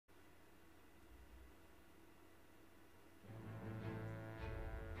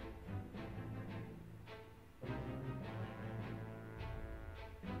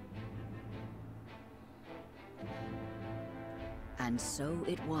And so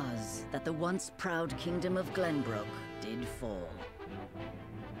it was that the once proud kingdom of Glenbrook did fall.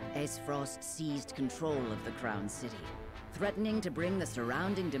 Aesfrost seized control of the Crown City, threatening to bring the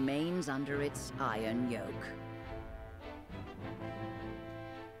surrounding domains under its iron yoke.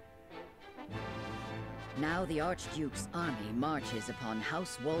 Now the Archduke's army marches upon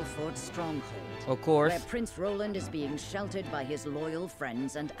House Wolffort's stronghold. Of course. Where Prince Roland is being sheltered by his loyal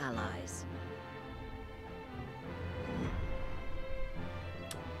friends and allies.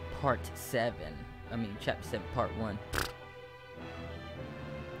 Part 7. I mean, Chapter 7, Part 1.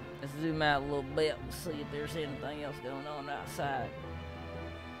 Let's zoom out a little bit and see if there's anything else going on outside.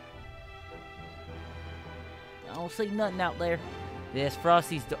 I don't see nothing out there. Yes,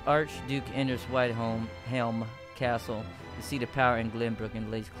 Frosty's the Archduke enters Whitehelm Castle to see the power in Glenbrook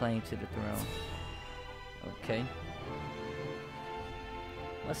and lays claim to the throne. Okay.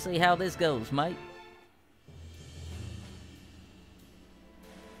 Let's see how this goes, mate.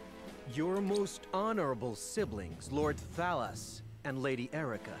 Your most honorable siblings, Lord Thalas and Lady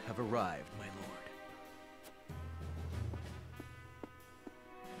Erica, have arrived, my lord.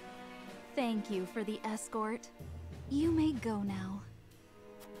 Thank you for the escort. You may go now.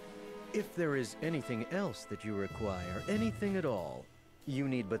 If there is anything else that you require, anything at all, you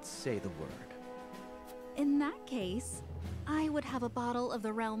need but say the word. In that case, I would have a bottle of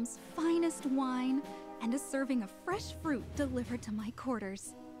the realm's finest wine and a serving of fresh fruit delivered to my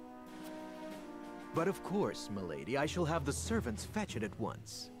quarters. But of course, milady, I shall have the servants fetch it at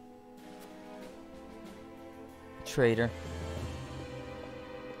once. Traitor.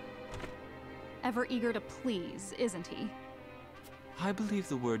 Ever eager to please, isn't he? I believe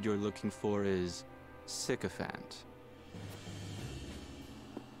the word you're looking for is sycophant.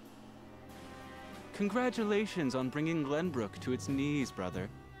 Congratulations on bringing Glenbrook to its knees, brother.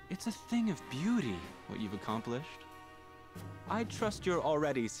 It's a thing of beauty, what you've accomplished. I trust you're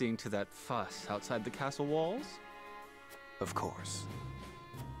already seeing to that fuss outside the castle walls? Of course.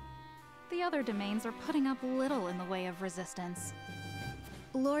 The other domains are putting up little in the way of resistance.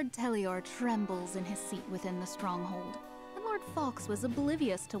 Lord Telior trembles in his seat within the stronghold, and Lord Fawkes was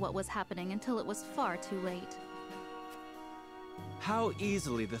oblivious to what was happening until it was far too late. How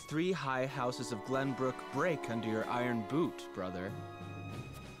easily the 3 high houses of Glenbrook break under your iron boot, brother.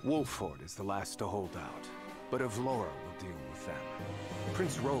 Wolffort is the last to hold out, but Avlora will deal with them.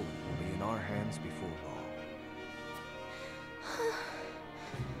 Prince Roland will be in our hands before long.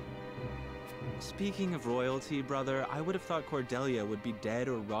 Speaking of royalty, brother, I would have thought Cordelia would be dead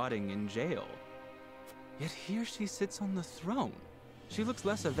or rotting in jail. Yet here she sits on the throne. She looks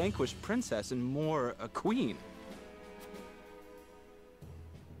less a vanquished princess and more a queen.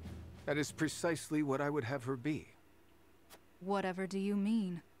 That is precisely what I would have her be. Whatever do you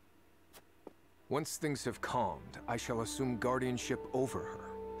mean? Once things have calmed, I shall assume guardianship over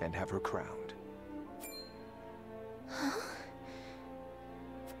her and have her crowned.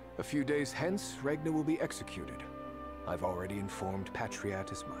 A few days hence, Regna will be executed. I've already informed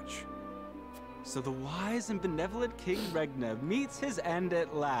Patriat as much. So the wise and benevolent King Regna meets his end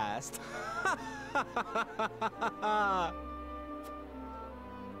at last.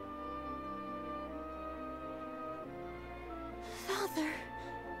 Father!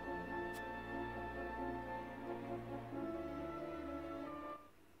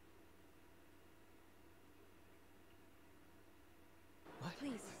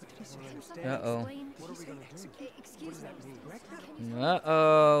 Uh-oh.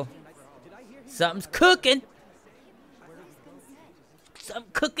 Uh-oh. Something's cooking.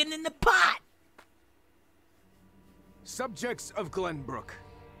 Something cooking in the pot. Subjects of Glenbrook,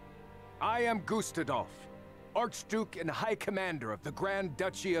 I am Gustadolf, Archduke and High Commander of the Grand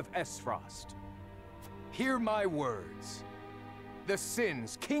Duchy of Aesfrost. Hear my words. The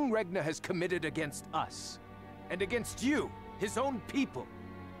sins King Regna has committed against us, and against you, his own people,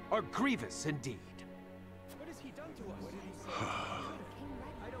 are grievous indeed. What has he done to us?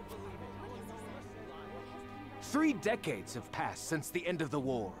 3 decades have passed since the end of the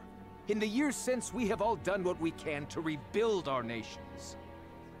war. In the years since, we have all done what we can to rebuild our nations.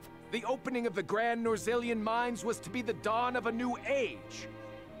 The opening of the Grand Norzelian mines was to be the dawn of a new age.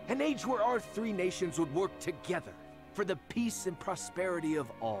 An age where our 3 nations would work together for the peace and prosperity of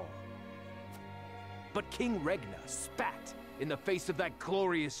all. But King Regna spat in the face of that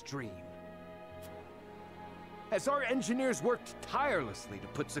glorious dream. As our engineers worked tirelessly to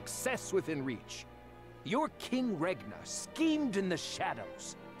put success within reach, your King Regna schemed in the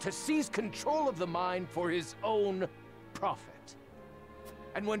shadows to seize control of the mine for his own profit.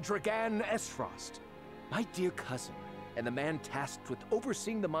 And when Dragan Aesfrost, my dear cousin, and the man tasked with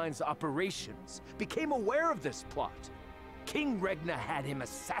overseeing the mine's operations, became aware of this plot, King Regna had him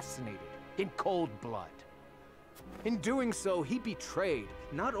assassinated in cold blood. In doing so, he betrayed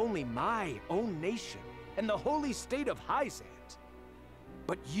not only my own nation and the holy state of Hyzant,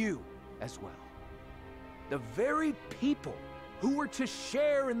 but you as well. The very people who were to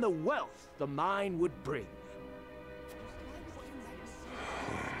share in the wealth the mine would bring.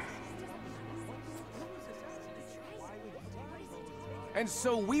 And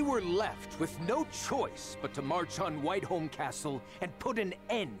so we were left with no choice but to march on Whiteholm Castle and put an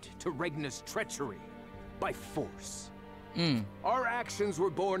end to Regna's treachery by force. Our actions were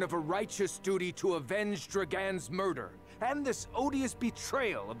born of a righteous duty to avenge Dragan's murder and this odious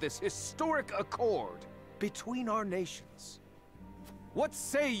betrayal of this historic accord between our nations. What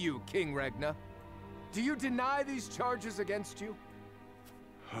say you, King Regna? Do you deny these charges against you?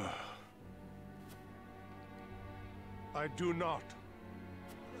 I do not.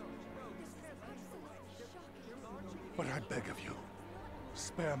 But I beg of you,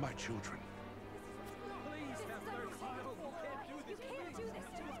 spare my children.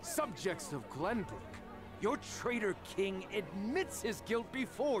 Subjects of Glenbrook, your traitor king admits his guilt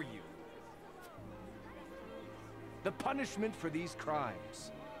before you. The punishment for these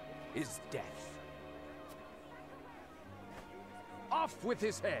crimes is death. Off with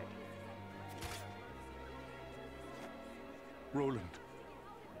his head! Roland,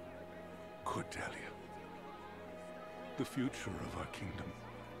 Cordelia, the future of our kingdom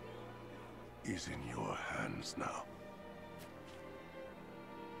is in your hands now.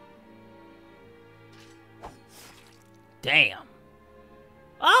 Damn.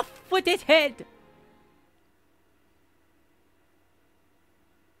 Off with his head.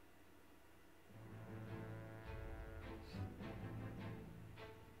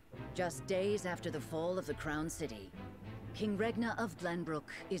 Just days after the fall of the Crown City, King Regna of Glenbrook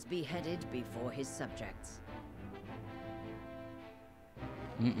is beheaded before his subjects.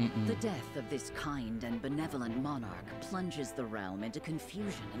 The death of this kind and benevolent monarch plunges the realm into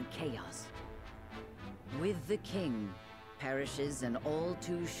confusion and chaos. With the king perishes an all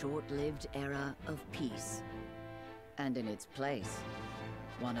too short-lived era of peace, and in its place,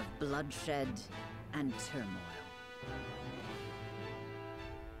 one of bloodshed and turmoil.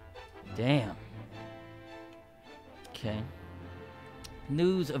 Damn. Okay.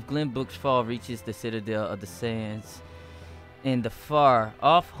 News of Glenbrook's fall reaches the citadel of the Sands in the far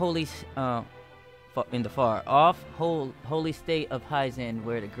off holy state of Hyzant,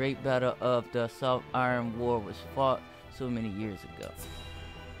 where the great battle of the South Iron War was fought so many years ago.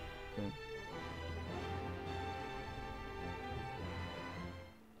 Okay.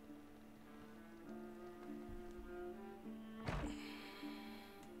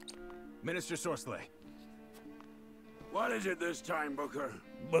 Minister Sorsley. What is it this time, Booker?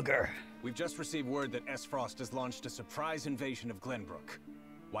 We've just received word that S. Frost has launched a surprise invasion of Glenbrook.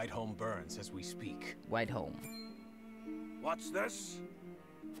 Whiteholm burns as we speak. Whiteholm. What's this?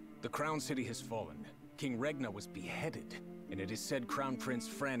 The Crown City has fallen. King Regna was beheaded, and it is said Crown Prince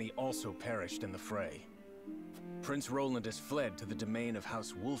Franny also perished in the fray. Prince Roland has fled to the domain of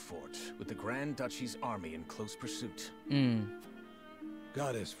House Wolffort, with the Grand Duchy's army in close pursuit.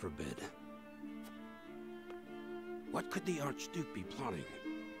 Goddess forbid. What could the Archduke be plotting?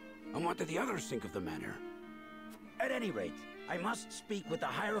 And what did the others think of the matter? At any rate, I must speak with the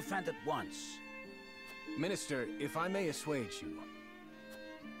Hierophant at once. Minister, if I may assuage you,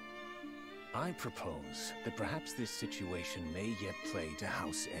 I propose that perhaps this situation may yet play to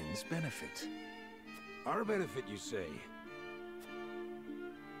House N's benefit. Our benefit, you say?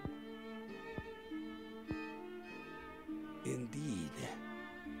 Indeed.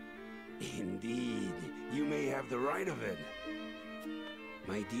 Indeed, you may have the right of it.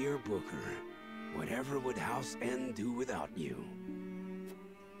 My dear Booker, whatever would House N do without you?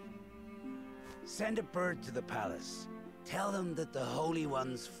 Send a bird to the palace. Tell them that the Holy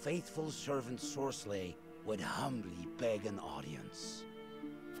One's faithful servant Sorsley would humbly beg an audience.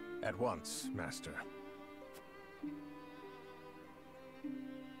 At once, Master.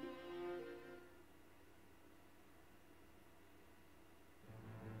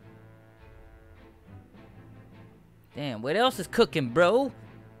 Damn, what else is cooking, bro?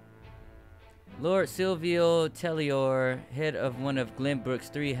 Lord Silvio Tellior, head of one of Glenbrook's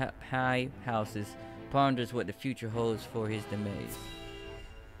three high houses, ponders what the future holds for his domain.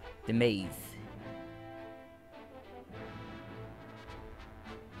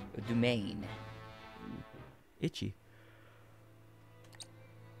 Itchy.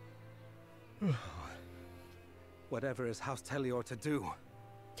 Whatever is House Tellior to do?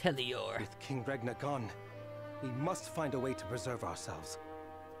 Tellior. With King Regna gone, we must find a way to preserve ourselves.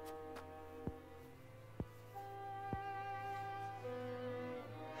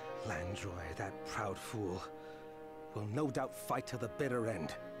 Landroy, that proud fool, will no doubt fight till the bitter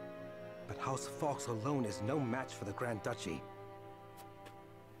end. But House Fawkes alone is no match for the Grand Duchy.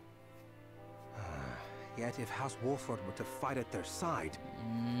 Yet if House Wolffort were to fight at their side...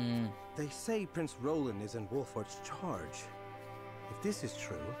 They say Prince Roland is in Wolffort's charge. If this is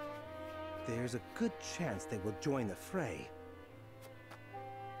true, there's a good chance they will join the fray.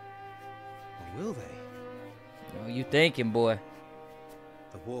 Or will they? What you thinking, boy?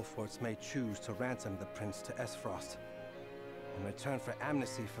 The Wolfforts may choose to ransom the prince to Esfrost in return for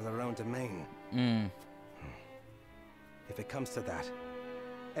amnesty for their own domain. If it comes to that,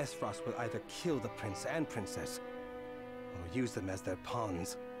 Esfrost will either kill the prince and princess, or use them as their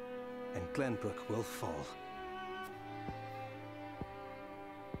pawns, and Glenbrook will fall.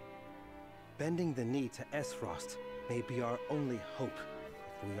 Bending the knee to Esfrost may be our only hope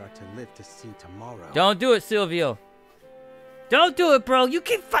if we are to live to see tomorrow. Don't do it, Silvio. Don't do it, bro. You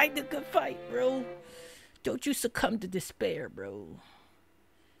keep fighting the good fight, bro. Don't you succumb to despair, bro.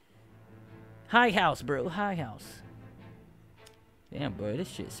 High house, bro. High house. Damn, bro. This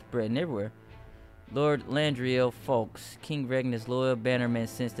shit's spreading everywhere. Lord Landriel Fawkes, King Regnar's loyal bannerman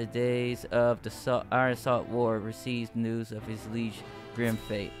since the days of the Iron Salt War, receives news of his liege grim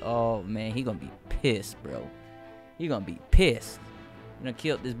fate. Oh, man. He gonna be pissed, bro. He gonna be pissed. You done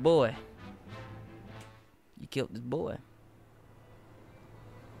killed this boy. You killed this boy.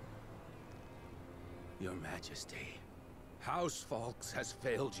 Your Majesty, House Fawkes has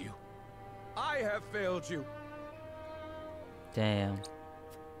failed you. I have failed you. Damn.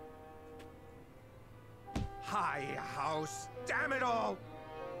 High House, damn it all!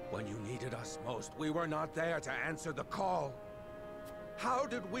 When you needed us most, we were not there to answer the call. How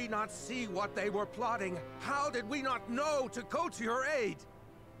did we not see what they were plotting? How did we not know to go to your aid?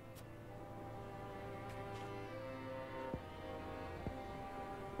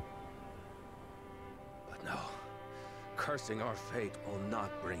 But no, cursing our fate will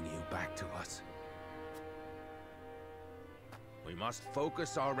not bring you back to us. We must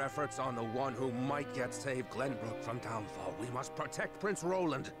focus our efforts on the one who might yet save Glenbrook from downfall. We must protect Prince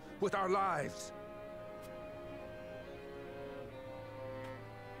Roland with our lives.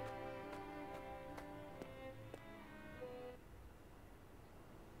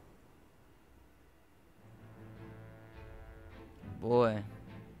 Boy.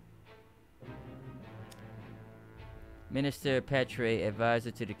 Minister Persuade,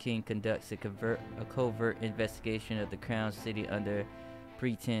 advisor to the king, conducts a covert investigation of the crown city under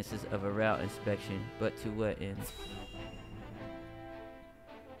pretenses of a route inspection. But to what end?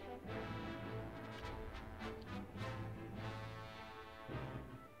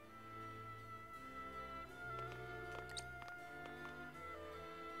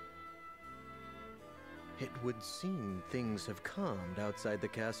 It would seem things have calmed outside the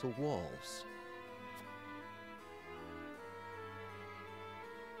castle walls.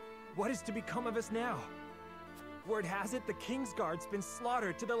 What is to become of us now? Word has it the King's Guard's been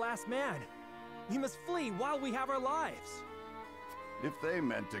slaughtered to the last man. We must flee while we have our lives. If they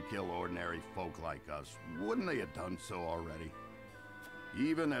meant to kill ordinary folk like us, wouldn't they have done so already?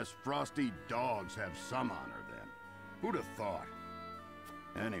 Even as frosty dogs have some honor then. Who'd have thought?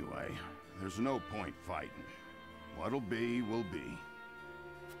 Anyway, there's no point fighting. What'll be, will be.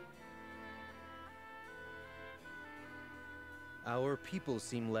 Our people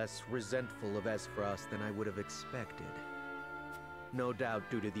seem less resentful of Esfrost than I would have expected. No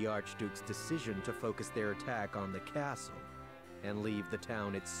doubt due to the Archduke's decision to focus their attack on the castle and leave the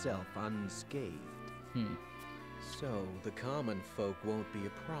town itself unscathed. So, the common folk won't be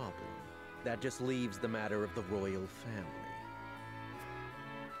a problem. That just leaves the matter of the royal family.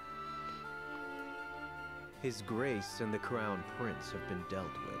 His Grace and the Crown Prince have been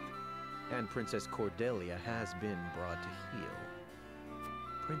dealt with, and Princess Cordelia has been brought to heel.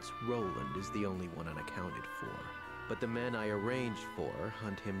 Prince Roland is the only one unaccounted for, but the men I arranged for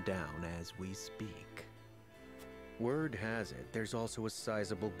hunt him down as we speak. Word has it there's also a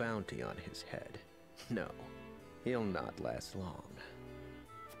sizable bounty on his head. No, he'll not last long.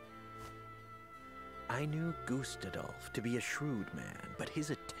 I knew Gustadolf to be a shrewd man, but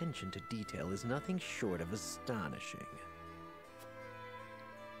his attention to detail is nothing short of astonishing.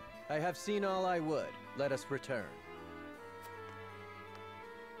 I have seen all I would. Let us return.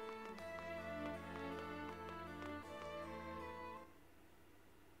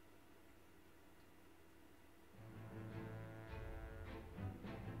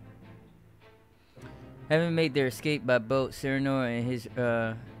 Having made their escape by boat, Serenoa and his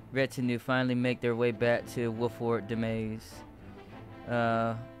retinue finally make their way back to Wolffort Domains.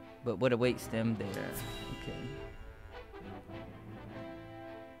 But what awaits them there? Okay.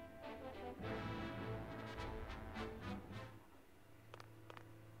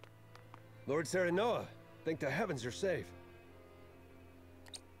 Lord Serenoa, thank the heavens you're safe.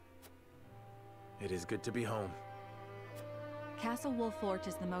 It is good to be home. Castle Wolffort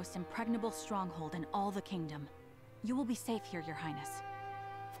is the most impregnable stronghold in all the kingdom. You will be safe here, Your Highness.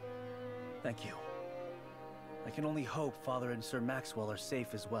 Thank you. I can only hope Father and Sir Maxwell are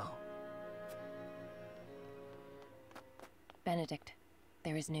safe as well. Benedict,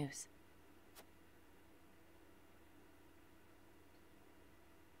 there is news.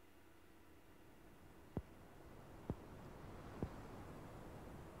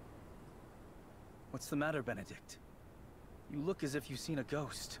 What's the matter, Benedict? You look as if you've seen a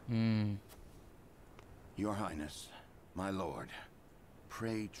ghost. Your Highness, my lord,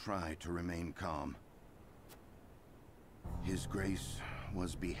 pray try to remain calm. His Grace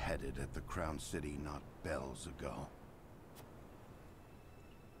was beheaded at the Crown City not bells ago.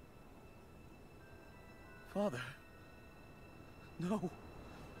 Father. No.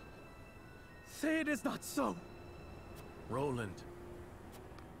 Say it is not so. Roland.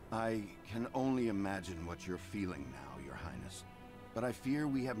 I can only imagine what you're feeling now, Your Highness. But I fear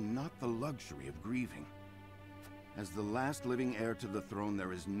we have not the luxury of grieving. As the last living heir to the throne,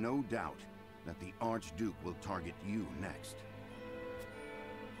 there is no doubt that the Archduke will target you next.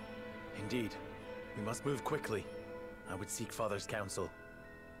 Indeed. We must move quickly. I would seek Father's counsel.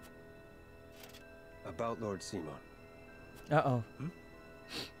 About Lord Simon. Uh-oh.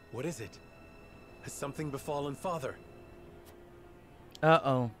 What is it? Has something befallen Father?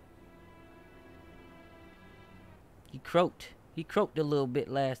 Uh-oh. He croaked. He croaked a little bit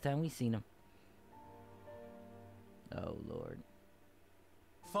last time we seen him. Oh, Lord.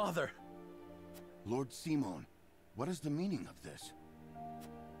 Father! Lord Simon, what is the meaning of this?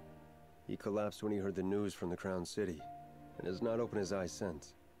 He collapsed when he heard the news from the Crown City, and has not opened his eyes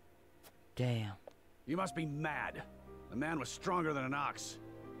since. Damn. You must be mad. The man was stronger than an ox.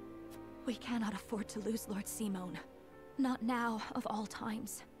 We cannot afford to lose Lord Simon. Not now, of all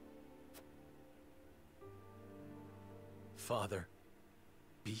times. Father.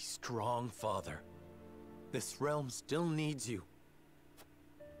 Be strong, Father. This realm still needs you.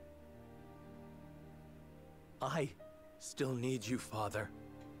 I still need you, Father.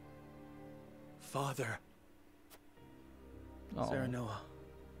 Father. Serenoa.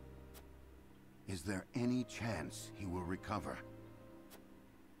 Is there any chance he will recover?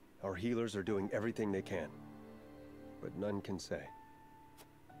 Our healers are doing everything they can, but none can say.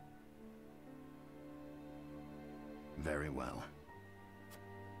 Very well.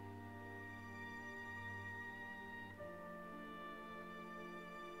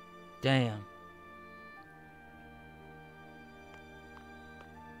 Damn.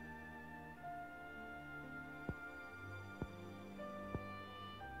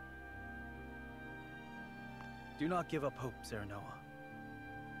 Do not give up hope, Serenoa.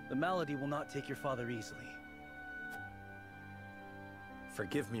 The malady will not take your father easily.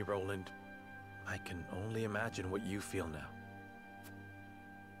 Forgive me, Roland. I can only imagine what you feel now.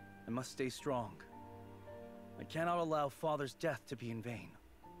 I must stay strong. I cannot allow Father's death to be in vain.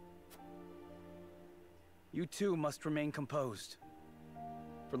 You too must remain composed.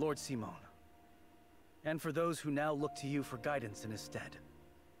 For Lord Simon. And for those who now look to you for guidance in his stead.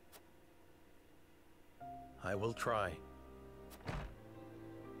 I will try.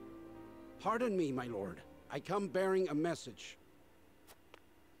 Pardon me, my lord. I come bearing a message.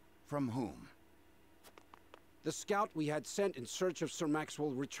 From whom? The scout we had sent in search of Sir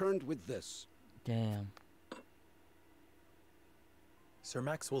Maxwell returned with this. Damn. Sir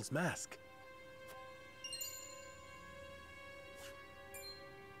Maxwell's mask.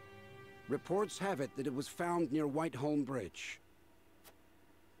 Reports have it that it was found near Whiteholm Bridge.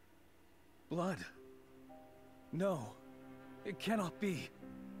 Blood. No. It cannot be.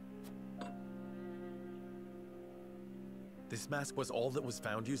 This mask was all that was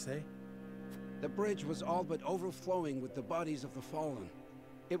found, you say? The bridge was all but overflowing with the bodies of the fallen.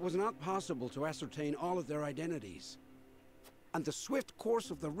 It was not possible to ascertain all of their identities. And the swift course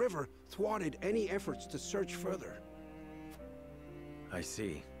of the river thwarted any efforts to search further. I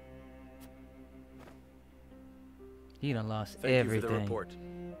see. He done lost Thank everything. you for the report.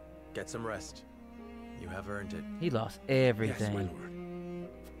 Get some rest. You have earned it. He lost everything. Yes, my lord.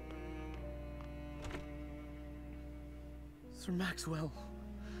 Sir Maxwell.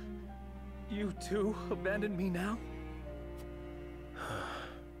 You too abandoned me now?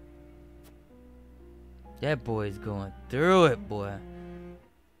 That boy's going through it, boy.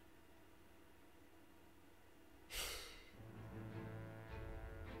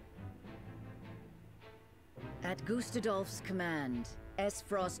 At Gustadolf's command,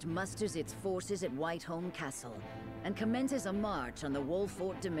 Frost musters its forces at Whiteholm Castle and commences a march on the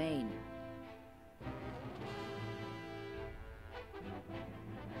Wolffort domain.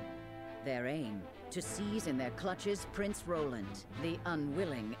 Their aim, to seize in their clutches Prince Roland, the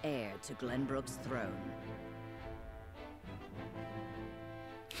unwilling heir to Glenbrook's throne.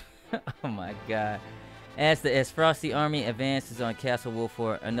 Oh my god. As Frosty army advances on Castle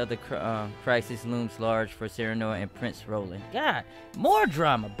Wolffort, another crisis looms large for Serenoa and Prince Roland. God, more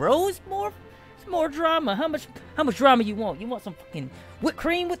drama, bro. It's more drama. How much drama you want? You want some fucking whipped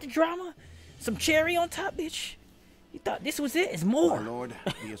cream with the drama? Some cherry on top, bitch? You thought this was it? It's more. My lord,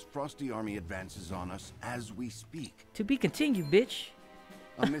 the Frosty army advances on us as we speak. To be continued, bitch.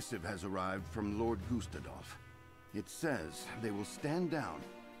 A missive has arrived from Lord Gustadolf. It says they will stand down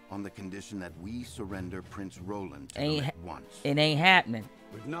on the condition that we surrender Prince Roland to them at once. It ain't happening.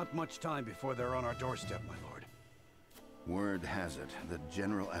 We've not much time before they're on our doorstep, my lord. Word has it that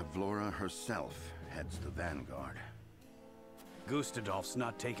General Avlora herself heads the vanguard. Gustadolf's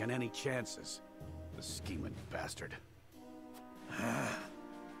not taking any chances. The scheming bastard.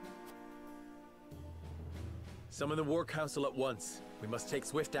 Summon the War Council at once. We must take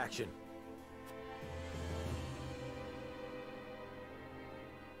swift action.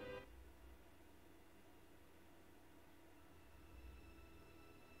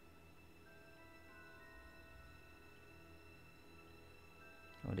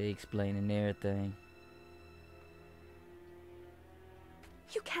 Oh, they explaining everything.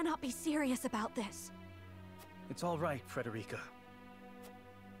 You cannot be serious about this. It's all right, Frederica.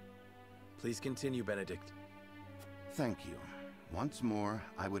 Please continue, Benedict. Thank you. Once more,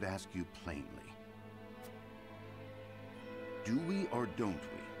 I would ask you plainly. Do we or don't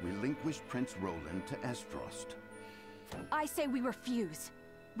we relinquish Prince Roland to Esfrost? I say we refuse.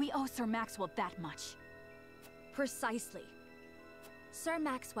 We owe Sir Maxwell that much. Precisely. Sir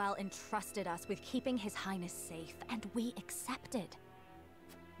Maxwell entrusted us with keeping His Highness safe, and we accepted.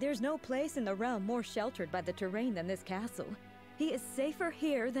 There's no place in the realm more sheltered by the terrain than this castle. He is safer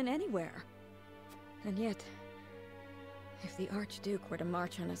here than anywhere. And yet, if the Archduke were to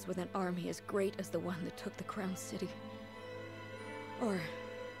march on us with an army as great as the one that took the Crown City, or,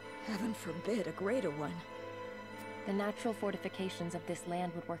 heaven forbid, a greater one, the natural fortifications of this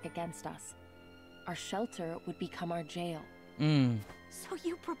land would work against us. Our shelter would become our jail. So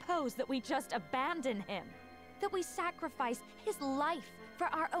you propose that we just abandon him? That we sacrifice his life for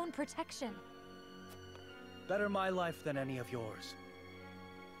our own protection? Better my life than any of yours.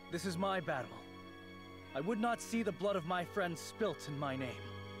 This is my battle. I would not see the blood of my friends spilt in my name.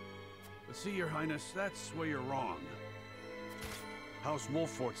 But see, Your Highness, that's where you're wrong. House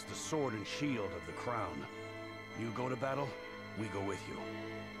Wolffort's the sword and shield of the crown. You go to battle, we go with you.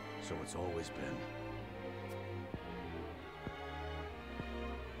 So it's always been.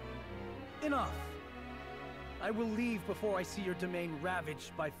 Enough! I will leave before I see your domain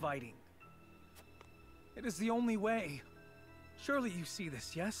ravaged by fighting. It is the only way. Surely you see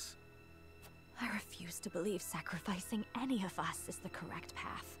this, yes? I refuse to believe sacrificing any of us is the correct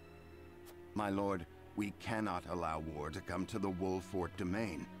path. My lord, we cannot allow war to come to the Wolffort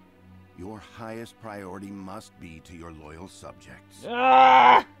domain. Your highest priority must be to your loyal subjects.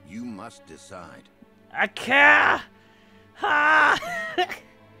 You must decide. I can't!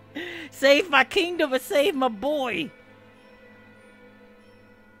 Save my kingdom or save my boy!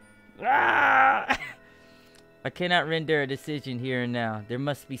 I cannot render a decision here and now. There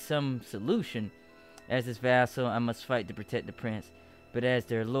must be some solution. As his vassal, I must fight to protect the prince. But as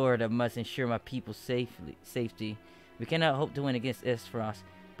their lord, I must ensure my people's safety. We cannot hope to win against Esfrost,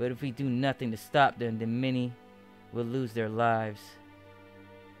 but if we do nothing to stop them, then many will lose their lives.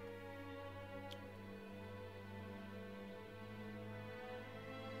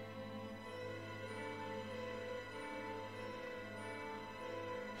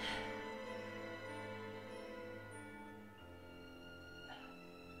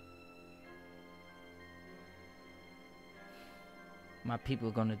 My people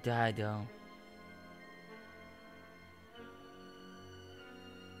are gonna die, though.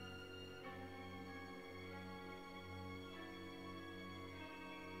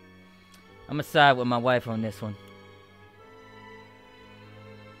 I'm gonna side with my wife on this one.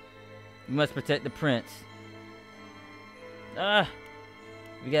 We must protect the prince.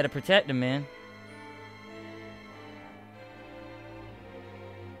 We gotta protect him, man.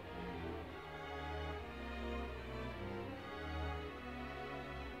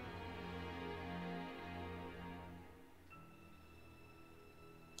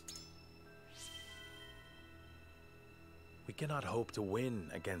 We cannot hope to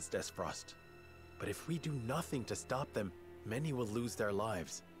win against Esfrost. But if we do nothing to stop them, many will lose their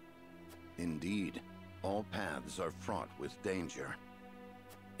lives. Indeed, all paths are fraught with danger.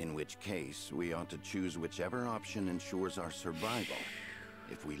 In which case, we ought to choose whichever option ensures our survival.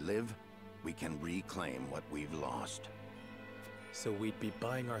 If we live, we can reclaim what we've lost. So we'd be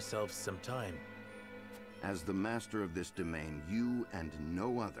buying ourselves some time. As the master of this domain, you and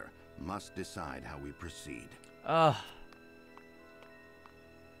no other must decide how we proceed. I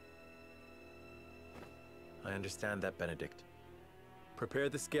understand that, Benedict. Prepare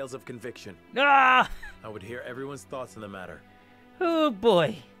the scales of conviction. Ah! I would hear everyone's thoughts on the matter. Oh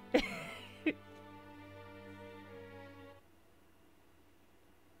boy.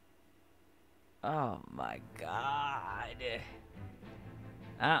 Oh my god.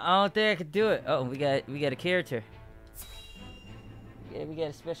 I don't think I could do it. Oh, we got a character. Yeah, we got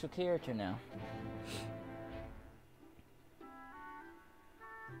a special character now.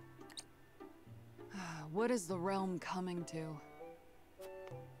 What is the realm coming to?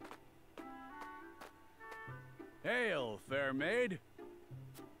 Hail, fair maid.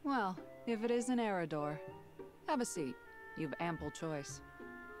 Well, if it isn't Eredor. Have a seat. You've ample choice.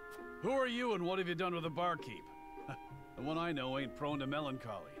 Who are you and what have you done with the barkeep? The one I know ain't prone to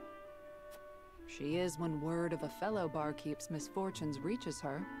melancholy. She is when word of a fellow barkeep's misfortunes reaches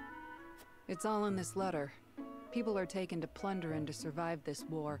her. It's all in this letter. People are taken to plunder and to survive this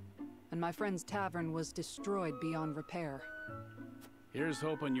war, and my friend's tavern was destroyed beyond repair. Here's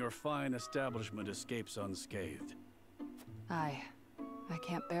hoping your fine establishment escapes unscathed. I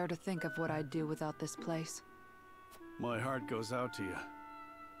can't bear to think of what I'd do without this place. My heart goes out to you.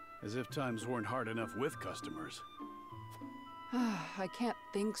 As if times weren't hard enough with customers. I can't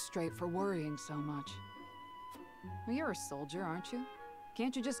think straight for worrying so much. Well, you're a soldier, aren't you?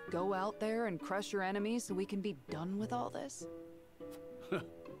 Can't you just go out there and crush your enemies so we can be done with all this?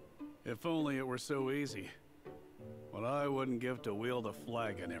 If only it were so easy. What I wouldn't give to wield a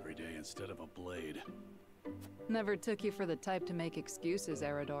flagon every day instead of a blade. Never took you for the type to make excuses,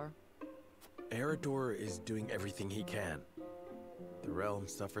 Eredor. Eredor is doing everything he can. The realm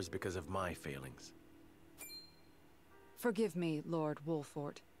suffers because of my failings. Forgive me, Lord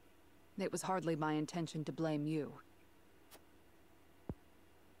Wolffort. It was hardly my intention to blame you.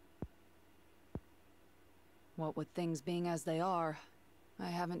 What with things being as they are, I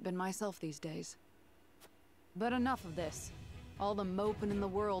haven't been myself these days. But enough of this. All the moping in the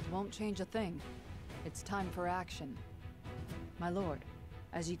world won't change a thing. It's time for action. My lord,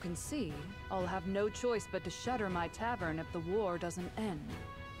 as you can see, I'll have no choice but to shutter my tavern if the war doesn't end.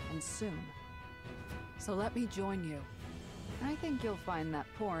 And soon. So let me join you. I think you'll find that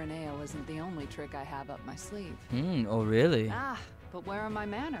pouring ale isn't the only trick I have up my sleeve. Oh really? Ah, but where are my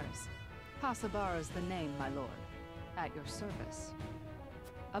manners? Hasabara's the name, my lord. At your service.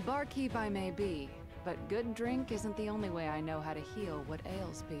 A barkeep I may be, but good drink isn't the only way I know how to heal what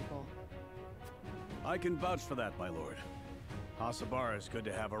ails people. I can vouch for that, my lord. Hasabara is good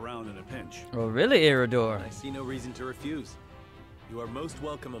to have around in a pinch. Oh really, Eredor? I see no reason to refuse. You are most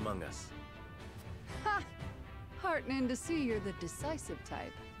welcome among us. Ha! Heartening to see you're the decisive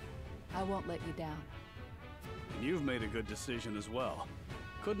type. I won't let you down. And you've made a good decision as well.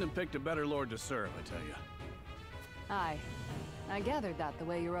 Couldn't have picked a better lord to serve, I tell you. Aye. I gathered that the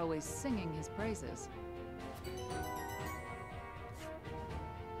way you're always singing his praises.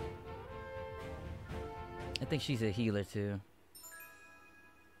 I think she's a healer too.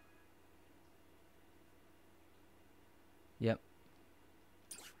 Yep.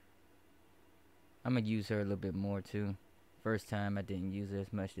 I'm gonna use her a little bit more too. First time I didn't use her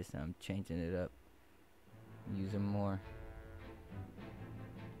as much. This time I'm changing it up. Use her more.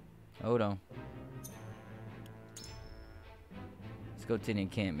 Hold on. Let's go to the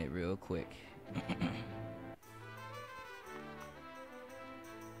encampment real quick.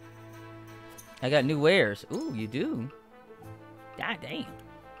 I got new wares. Ooh, you do? God damn.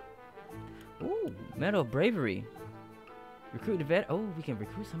 Ooh, Medal of Bravery. Recruit the vet. Oh, we can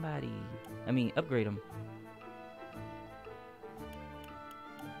recruit somebody. I mean, upgrade them.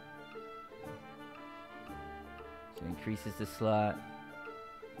 So increases the slot.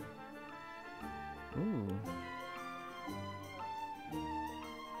 Ooh.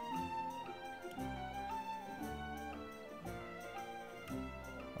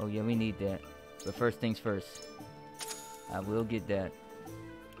 Oh yeah, we need that. But first things first. I will get that.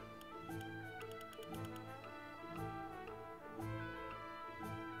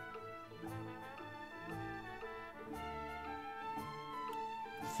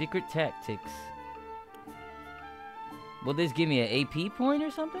 Secret tactics. Will this give me an AP point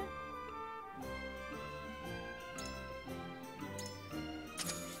or something?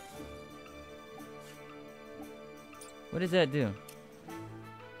 What does that do?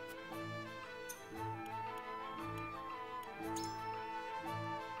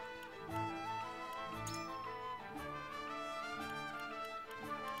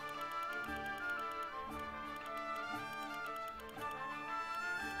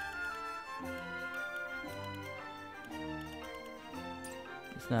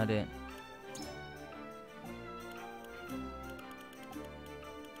 That's not it.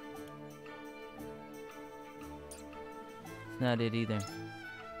 It's not it either.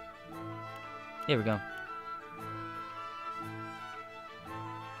 Here we go.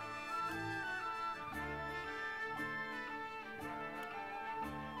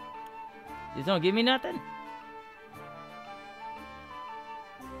 This don't give me nothing?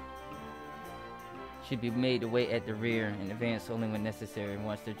 Should be made to wait at the rear and advance only when necessary.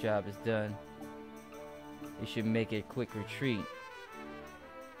 Once their job is done, they should make a quick retreat.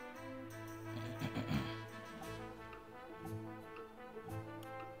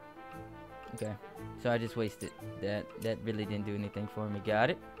 Okay, so I just wasted that. That really didn't do anything for me. Got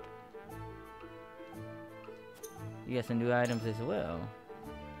it? You got some new items as well.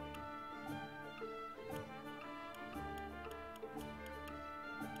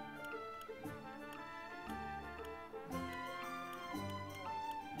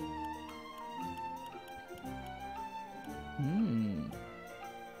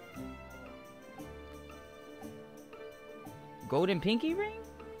 Golden pinky ring?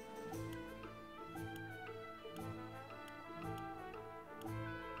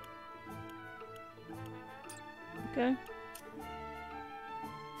 Okay.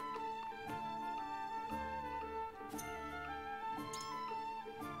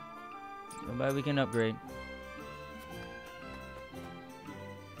 Nobody we can upgrade.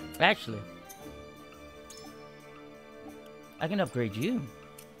 Actually, I can upgrade you.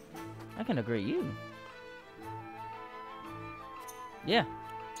 I can upgrade you. Yeah.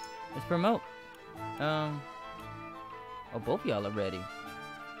 Let's promote. Oh, both y'all are ready.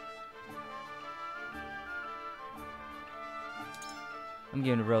 I'm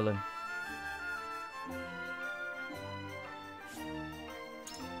giving it rolling.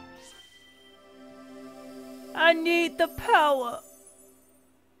 I need the power.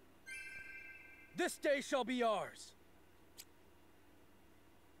 This day shall be ours.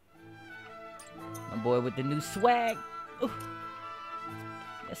 My boy with the new swag. Ooh.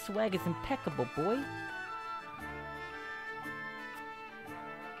 That swag is impeccable, boy.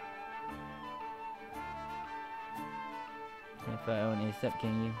 If I own ASAP,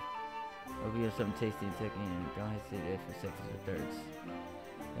 can you? Or we have something tasty and taking in. Don't hesitate to ask for seconds or thirds.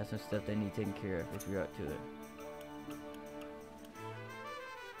 That's some stuff that need taken care of if you're up to it.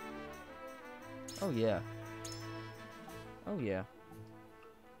 Oh yeah. Oh yeah.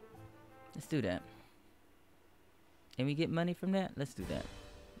 Let's do that. Can we get money from that? Let's do that.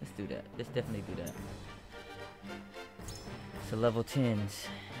 Let's do that. Let's definitely do that. So level 10s.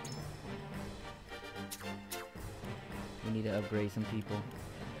 We need to upgrade some people.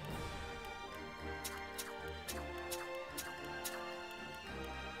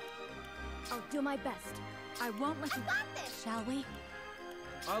 I'll do my best. I won't let you. Got this. Shall we?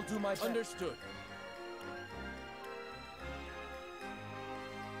 I'll do my best. Understood.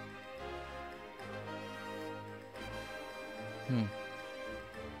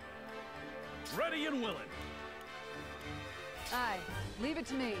 Ready and willing. Aye, leave it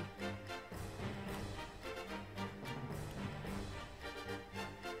to me.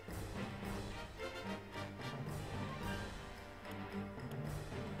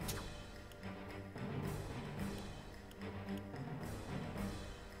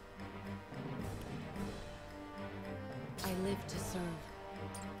 I live to serve.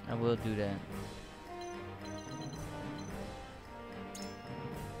 I will do that.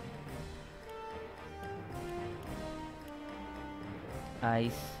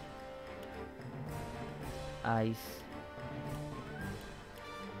 Ice. Ice.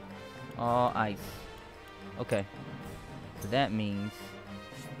 All ice. Okay. So that means...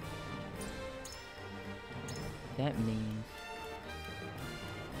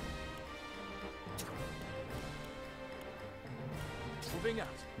 Moving out.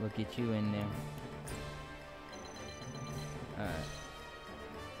 We'll get you in there. Alright.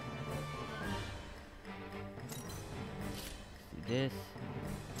 Let's do this.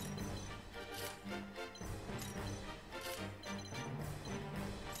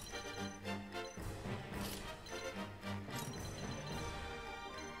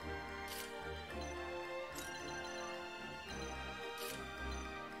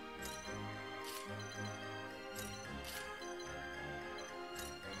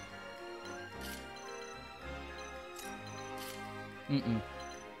 Mm-mm.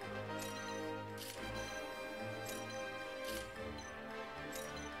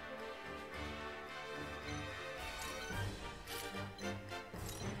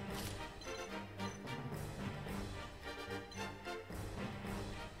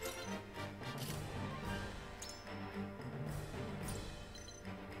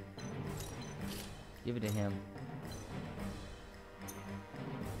 Give it to him.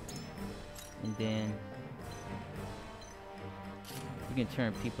 And then you can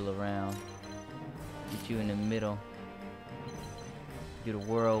turn people around. Get you in the middle. Do the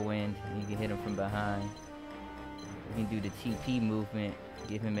whirlwind, and you can hit him from behind. You can do the TP movement.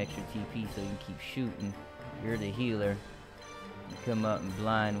 Give him extra TP so you can keep shooting. You're the healer. You come up and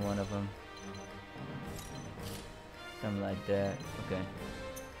blind one of them. Something like that. Okay.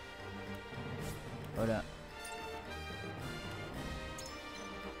 Hold up.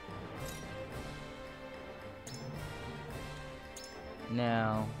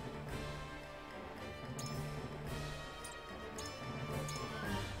 Now,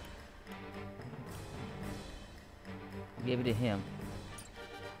 give it to him.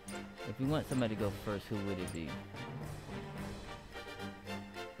 If you want somebody to go first, who would it be?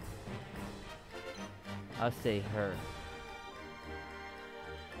 I'll say her.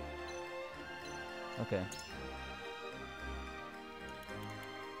 Okay.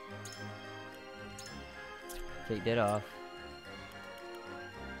 Take that off.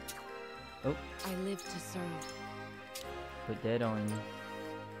 Oh. I live to serve. Put that on you.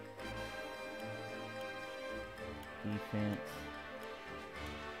 Defense.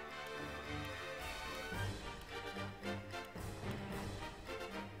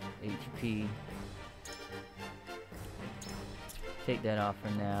 HP. Take that off for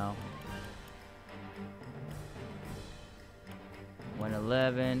now.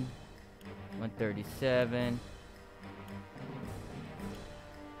 111. 137.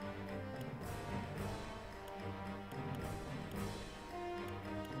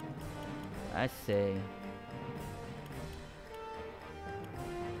 I say,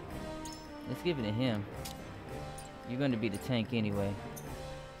 let's give it to him. You're going to be the tank anyway,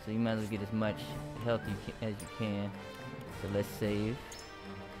 so you might as well get as much health as you can. So let's save.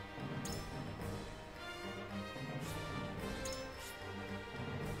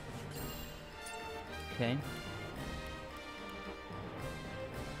 Okay.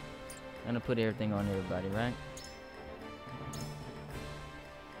 I'm gonna put everything on everybody, right?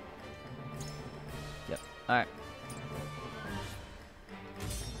 Yep. Alright.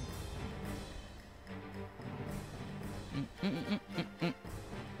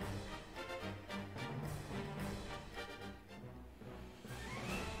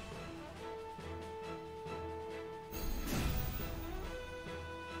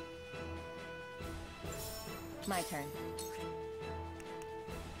 My turn.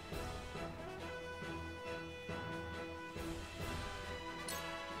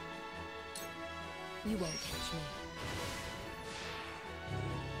 You won't catch me.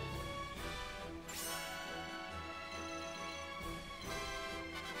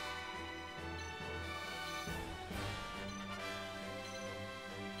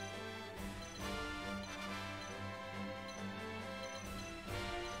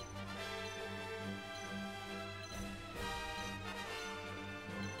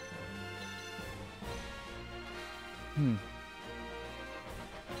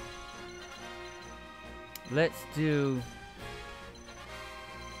 Let's do...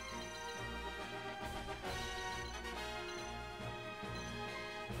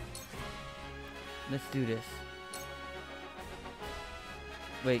 Let's do this.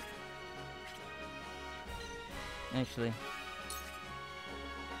 Wait. Actually.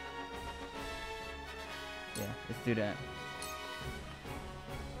 Yeah, let's do that.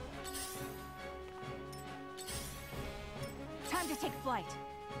 Time to take flight.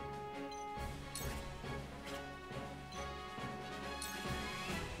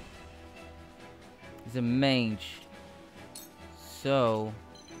 He's a mage. So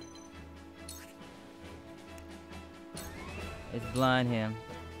let's blind him.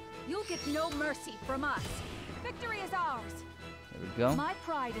 You'll get no mercy from us. Victory is ours. There we go. My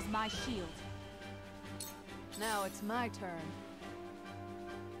pride is my shield. Now it's my turn.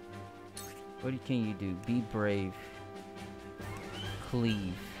 What can you do? Be brave.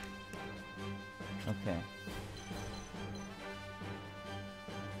 Cleave. Okay.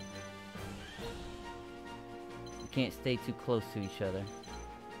 You can't stay too close to each other.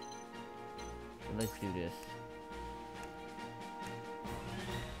 So let's do this.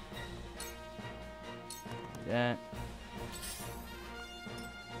 That.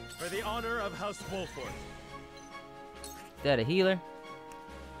 For the honor of House Wolffort. Is that a healer?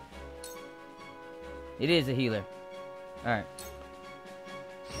 It is a healer. Alright.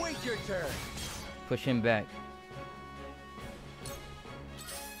 Wait your turn. Push him back.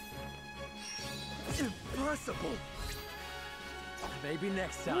 Impossible. Maybe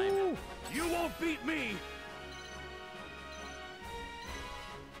next time. Ooh, you won't beat me.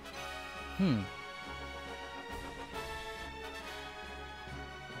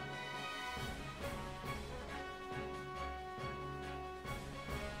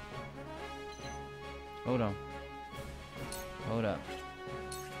 Hold on. Hold up.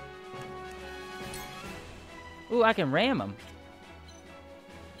 Ooh, I can ram him.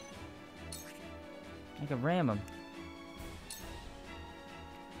 I can ram him.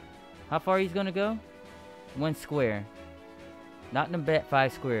 How far he's gonna go? 1 square. Not in the back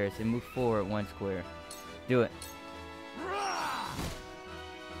 5 squares and move forward 1 square. Do it.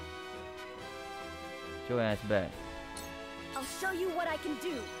 Show your ass back. I'll show you what I can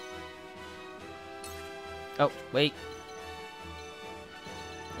do. Oh, wait.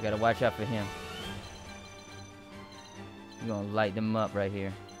 I gotta watch out for him. You're gonna light them up right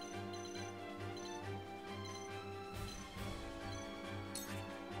here.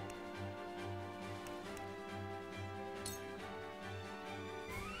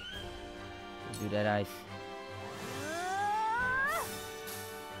 Do that ice.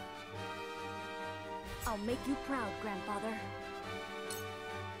 I'll make you proud, Grandfather.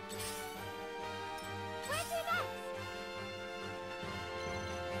 Where's your next?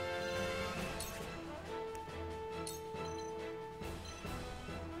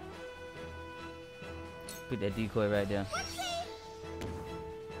 Put that decoy right there.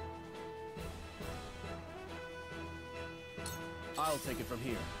 I'll take it from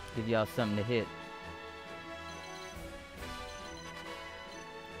here. Give y'all something to hit.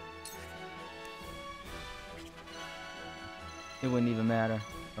 It wouldn't even matter.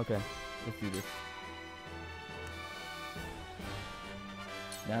 Okay, let's do this.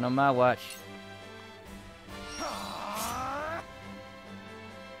 Down on my watch.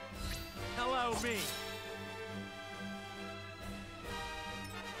 Hello, me.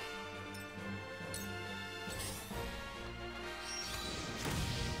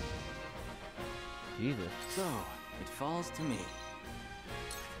 Jesus. So, it falls to me.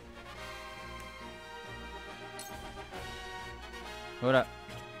 Hold up.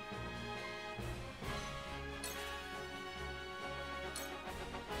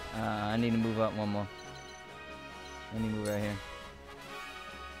 I need to move up 1 more. I need to move right here.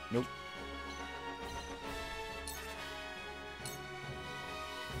 Nope.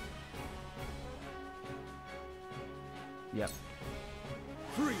 Yep.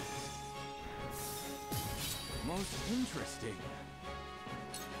 Freeze. Most interesting.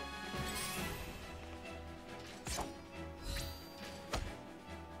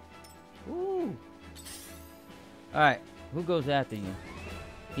 Ooh. Alright, who goes after you?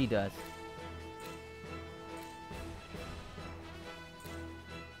 He does.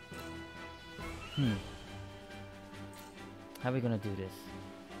 How are we gonna do this?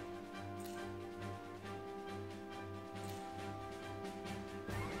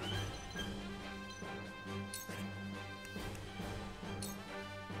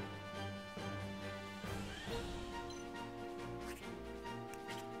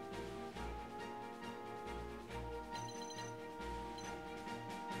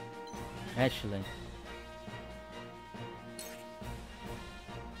 Actually,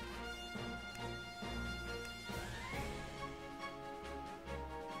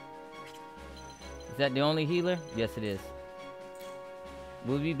 is that the only healer? Yes, it is.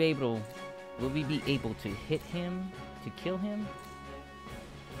 Will we be able to hit him to kill him?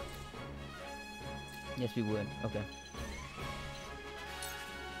 Yes, we would. Okay.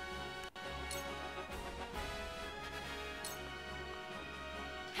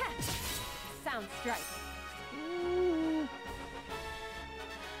 Sound strike.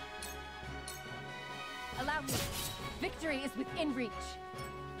 Allow me. Victory is within reach.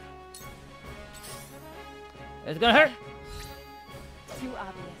 It's gonna hurt. Too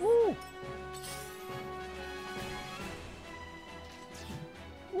obvious. Woo.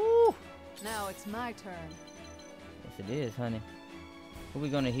 Woo. Now it's my turn. Yes, it is, honey. Who we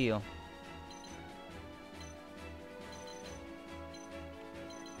gonna heal?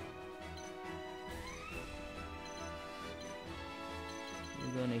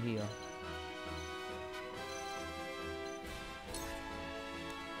 We're gonna heal.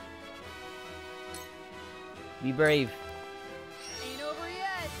 Be brave. Ain't over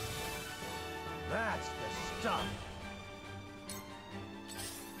yet. That's the stuff.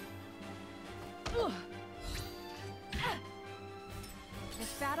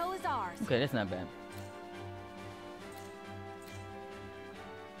 This battle is ours. Okay, that's not bad.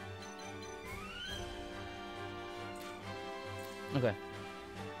 Okay.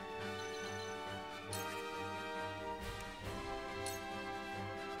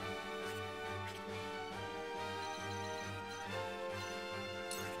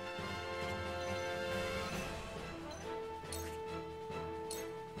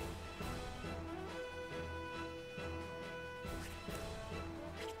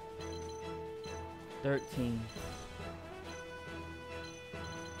 13.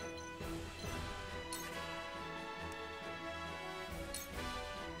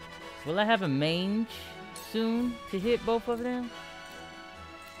 Will I have a mange soon to hit both of them?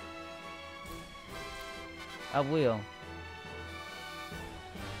 I will.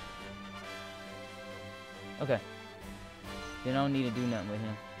 Okay. Then I don't need to do nothing with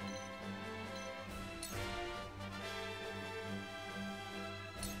him.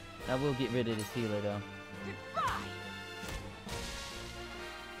 I will get rid of this healer though. Goodbye.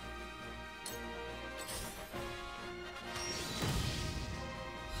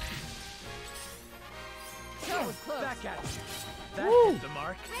 That was close. Back at you. That Woo. hit the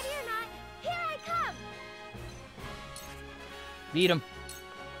mark. Ready or not, here I come. Beat him.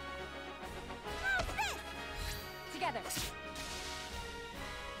 How's this? Together.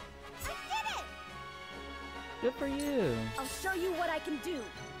 I did it! Good for you. I'll show you what I can do.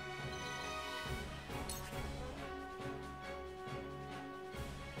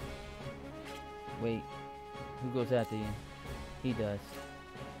 Wait. Who goes after you? He does.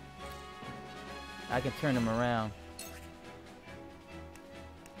 I can turn him around.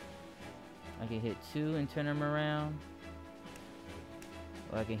 I can hit 2 and turn him around.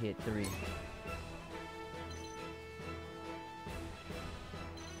 Or I can hit 3.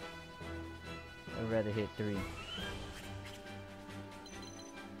 I'd rather hit 3.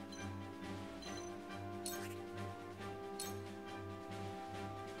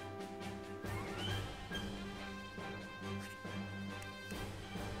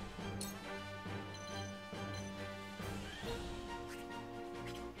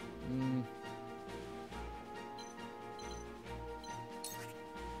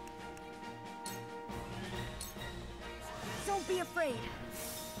 Don't be afraid.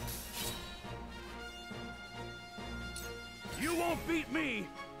 You won't beat me!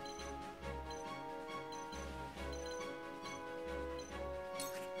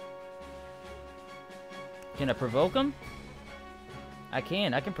 Can I provoke him? I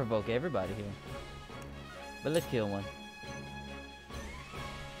can provoke everybody here. But let's kill one.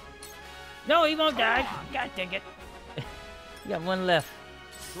 No, he won't die. God dang it. You got one left.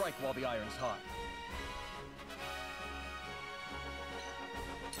 Strike while the iron's hot.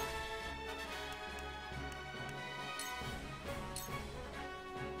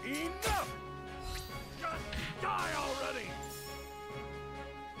 Enough! Just die already!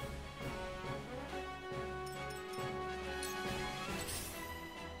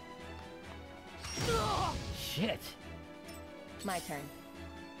 Shit. My turn.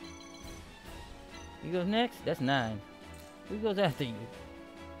 You goes next? That's 9. Who goes after you?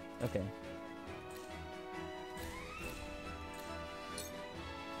 Okay.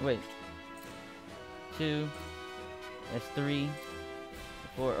 Wait. 2. That's 3.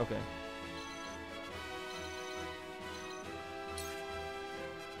 4. Okay.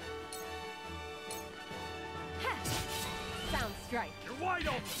 Sound strike. You're wide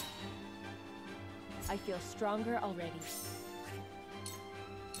open! I feel stronger already.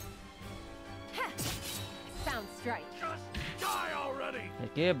 Sound strike. Just die already!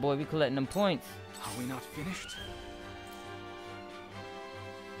 Heck yeah, boy, we collecting them points. Are we not finished?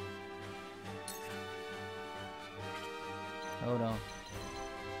 Hold on.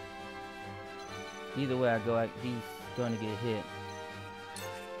 Either way I go, he's going to get hit.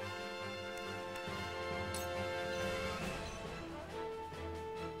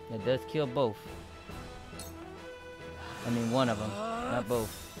 That does kill both. I mean, one of them, not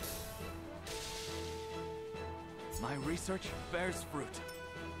both. My research bears fruit.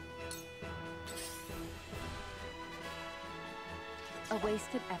 A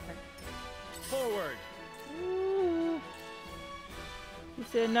wasted effort. Forward! Ooh. You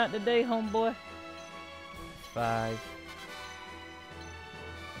said not today, homeboy. It's 5.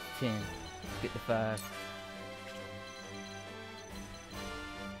 It's 10. Let's get the 5.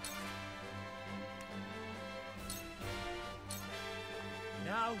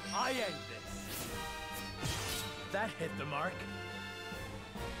 Now I end this. That hit the mark.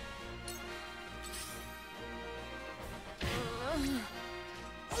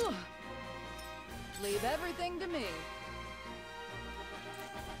 Leave everything to me.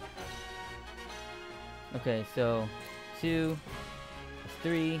 Okay, so 2, it's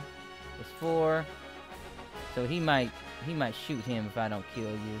 3, it's 4. So he might shoot him if I don't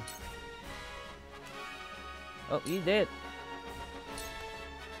kill you. Oh, he's dead.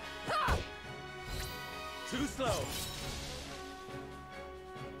 Too slow.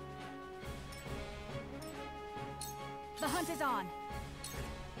 The hunt is on.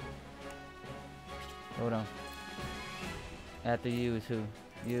 Hold on. After you is who?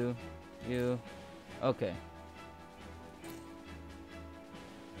 You, Okay.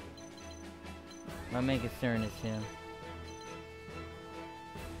 My main concern is him.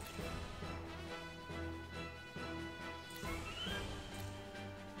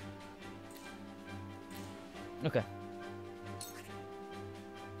 Okay.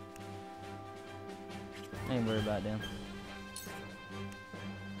 I ain't worried about them.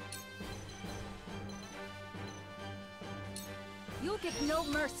 You'll get no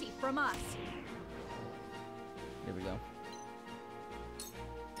mercy from us. There we go.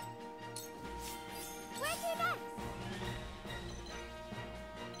 Where's your next?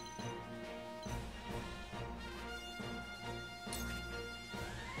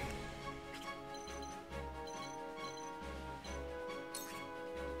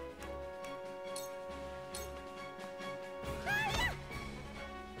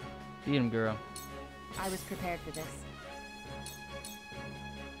 Beat him, girl. I was prepared for this.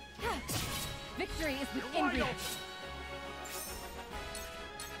 Victory is within reach.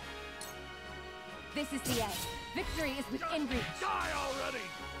 This is the end. Victory is within reach. Die already!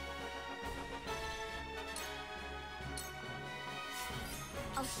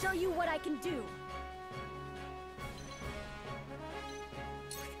 I'll show you what I can do.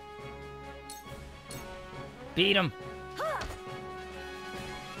 Beat him.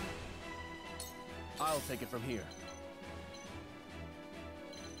 I'll take it from here.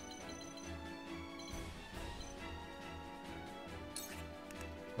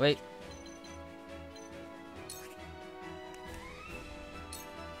 Wait.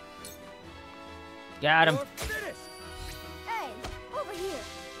 Got him. Hey, over here.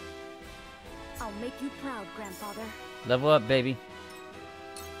 I'll make you proud, Grandfather. Level up, baby.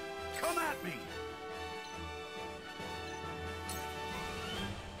 Come at me!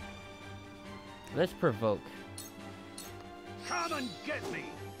 Let's provoke. Come and get me!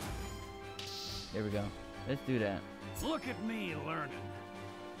 There we go. Let's do that. Look at me learning.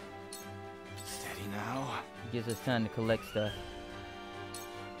 Steady now. Gives us time to collect stuff.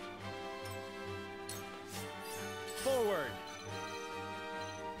 Forward.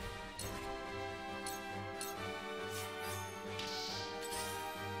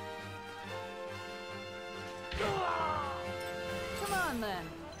 Come on, then.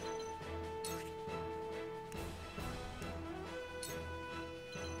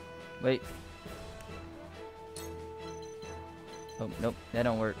 Wait. Oh, nope. That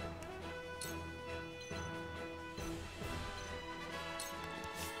don't work.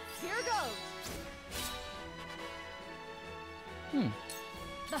 Here goes.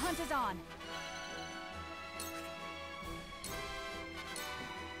 The hunt is on.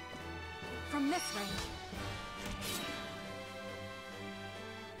 From this range.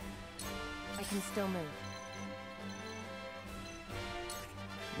 I can still move.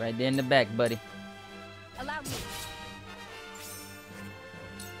 Right there in the back, buddy. Allow me.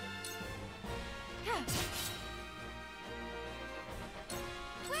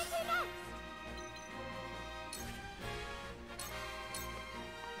 Where's your next?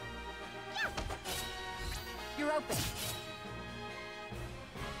 You're open.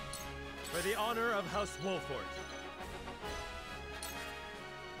 For the honor of House Wolffort.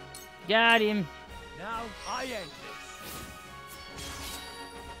 Got him. Now I end this.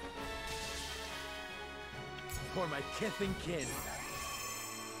 For my kith and kin.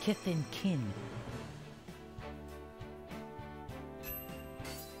 Kith and kin.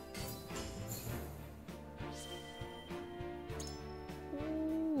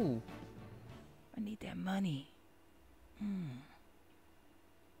 Ooh. I need that money.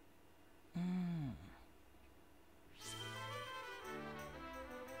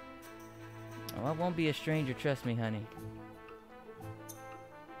 Oh, I won't be a stranger, trust me, honey.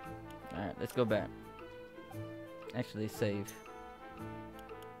 Alright, let's go back. Actually, save.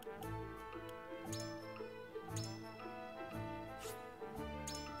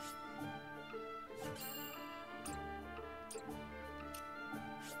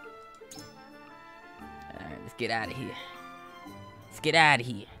 Alright, let's get out of here. Let's get out of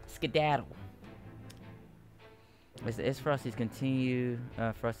here. Skedaddle. As Frosty's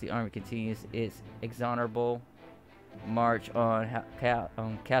Frosty army continues its exonerable march on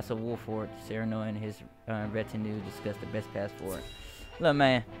Castle Wolffort, Serenoa and his retinue discuss the best path forward. Look,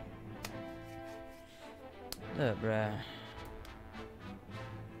 man. Look, bruh.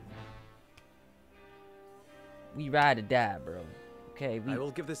 We ride or die, bro. Okay, I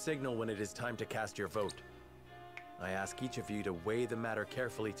will give the signal when it is time to cast your vote. I ask each of you to weigh the matter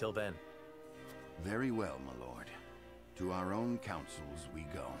carefully till then. Very well, my lord. To our own councils we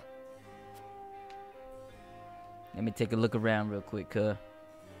go. Let me take a look around real quick, cuh.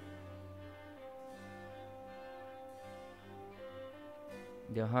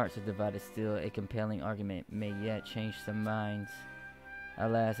 Their hearts are divided still. A compelling argument may yet change some minds.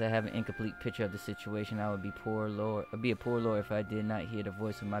 Alas, I have an incomplete picture of the situation. I would be a poor lord if I did not hear the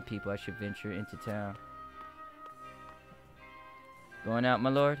voice of my people. I should venture into town. Going out, my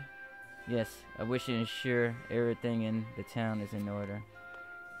lord? Yes, I wish to ensure everything in the town is in order.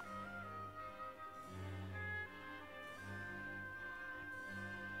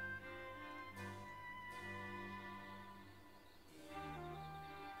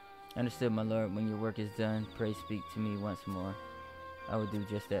 Understood, my lord. When your work is done, pray speak to me once more. I will do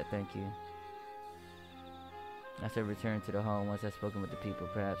just that, thank you. I shall return to the hall once I've spoken with the people.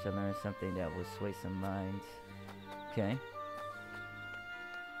 Perhaps I learned something that will sway some minds. Okay.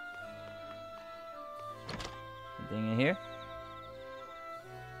 Anything in here?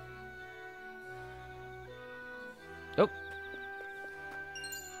 Oh!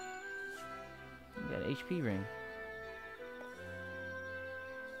 You got an HP ring.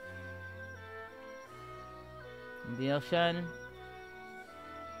 Anything else shining?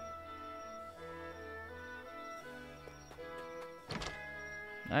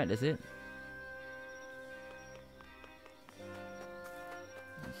 Alright, that's it.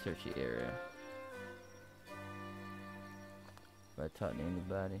 Let's search the area. If I talk to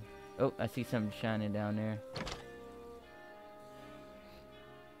anybody. Oh, I see something shining down there.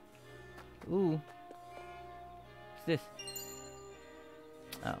 Ooh. What's this?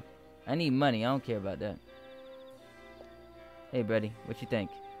 Oh. I need money. I don't care about that. Hey, buddy. What you think?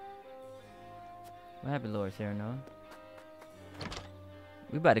 What happened, Lord Serenoa?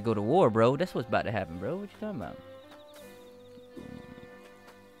 We about to go to war, bro. That's what's about to happen, bro. What you talking about?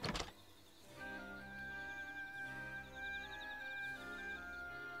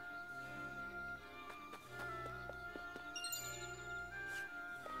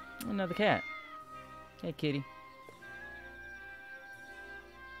 Another cat. Hey, kitty.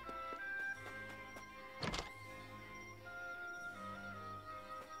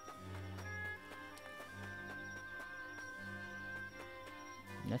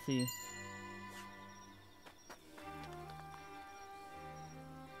 I see you.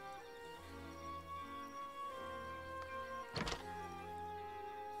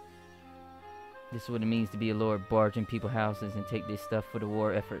 This is what it means to be a lord, barge in people's houses and take their stuff for the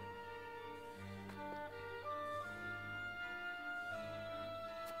war effort.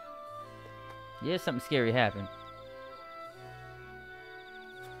 Yeah, something scary happened.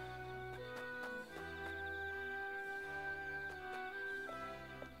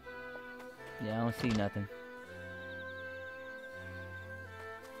 Yeah, I don't see nothing.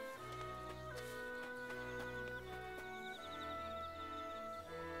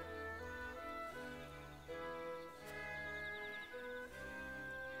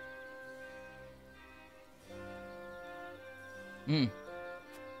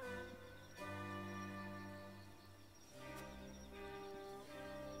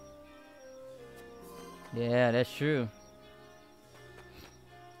 Yeah, that's true.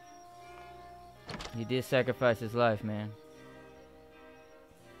 He did sacrifice his life, man.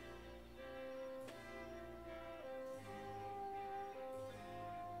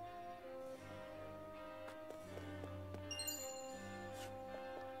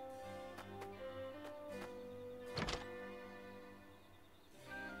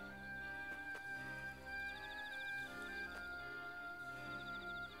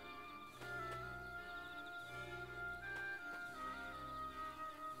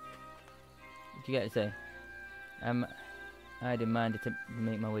 What you got to say? I didn't mind to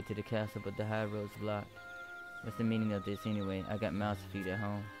make my way to the castle, but the high road's blocked. What's the meaning of this anyway? I got mouths to feed at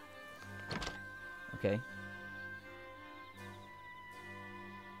home. Okay.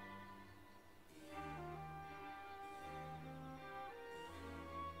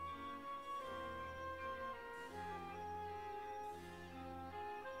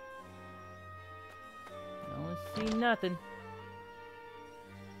 I don't see nothing.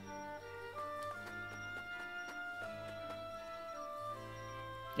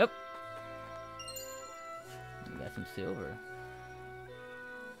 Nope. We got some silver.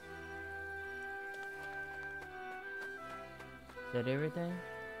 Is that everything?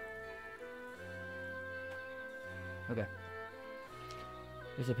 Okay.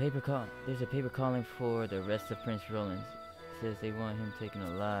 There's a paper calling for the arrest of Prince Roland. It says they want him taken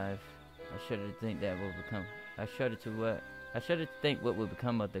alive. I shudder to think that will become. I shudder to think what will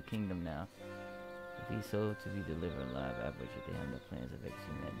become of the kingdom now. If he's so to be delivered alive, I bet you they have no plans of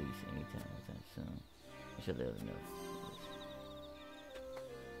executing at least anytime soon. I shall let them know.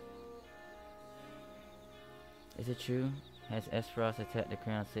 Is it true? Has Esfrost attacked the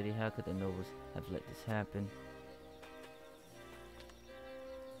Crown City? How could the nobles have let this happen?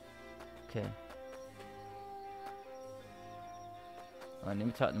 Okay. Alright, let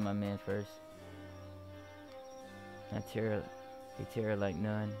me talk to my man first. A terror like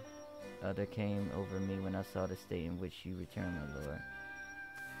none other came over me when I saw the state in which you returned, my lord.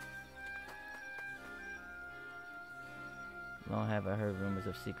 Long have I heard rumors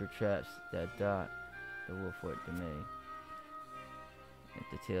of secret traps that dot the Wolffort domain. If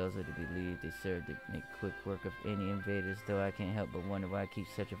the tales are to be believed, they serve to make quick work of any invaders, though I can't help but wonder why I keep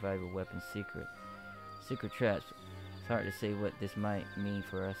such a valuable weapon secret. Secret traps. It's hard to say what this might mean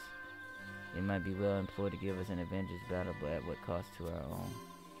for us. They might be well employed to give us an Avengers battle, but at what cost to our own?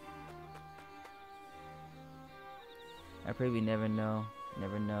 I pray we never know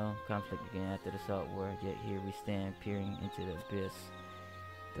conflict again after the Salt War, yet here we stand peering into the abyss.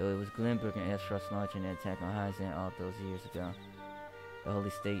 Though it was Glenbrook and Esfrost launching an attack on Hyzan all those years ago. The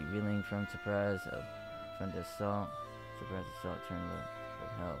Holy State reeling from the assault turned for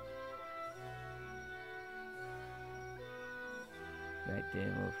help. Back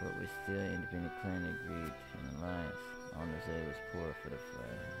then, Wolffort was still an independent clan that agreed an alliance. All Norzelia was poor for the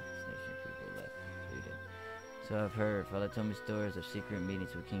nation people left freedom. So I've heard. Father told me stories of secret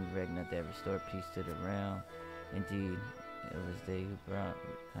meetings with King Regna that restored peace to the realm. Indeed, it was they who brought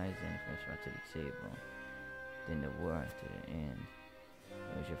Hyzan and French to the table. Then the war to the end.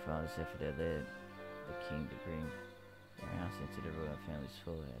 It was your father's effort that led the king to bring your house into the royal family's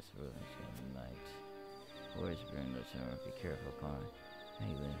fold as rulers of the night. Words burn the summer. Be careful upon how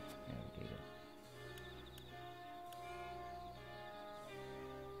you live, navigator.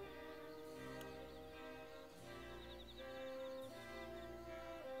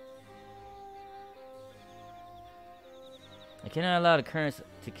 I cannot allow the currents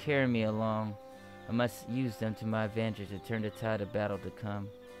to carry me along. I must use them to my advantage to turn the tide of battle to come.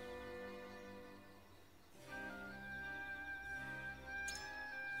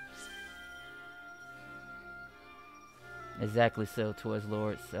 Exactly so, towards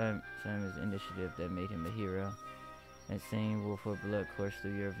Lord Simon's initiative that made him a hero. That same Wolffort blood coursed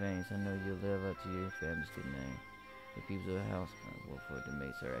through your veins. I know you'll live up to your family's good name. The people of the House Wolffort, the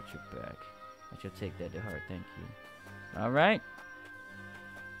mates are at your back. I shall take that to heart, thank you. Alright.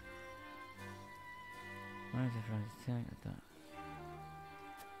 Why is it from his attack? I thought.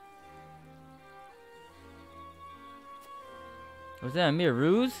 Was that a mere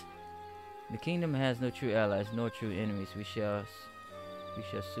ruse? The kingdom has no true allies, nor true enemies. We shall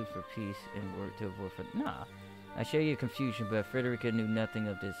sue for peace and work to avoid for. Nah. I share your confusion, but Frederica knew nothing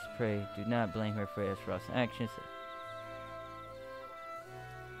of this. Pray, do not blame her for Esfrost's actions.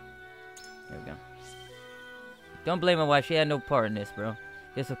 There we go. Don't blame my wife. She had no part in this, bro.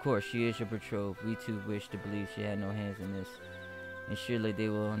 Yes, of course, she is your betrothed. We too wish to believe she had no hands in this. And surely they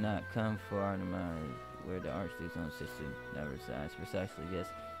will not come for our demand where the Archduke's own sister now resides. Precisely,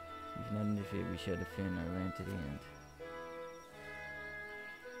 yes. If not interfere, we shall defend our land to the end.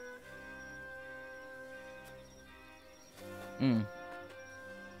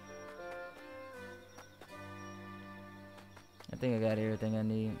 I think I got everything I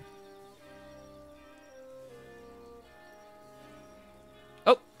need.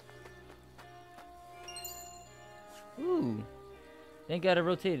 Oh! Ooh. They ain't gotta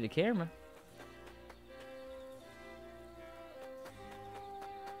rotate the camera.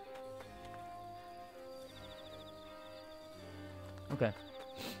 Okay.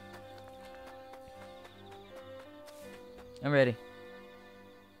 I'm ready.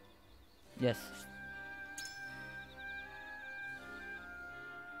 Yes.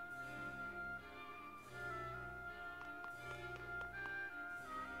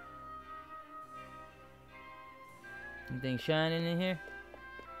 Anything shining in here?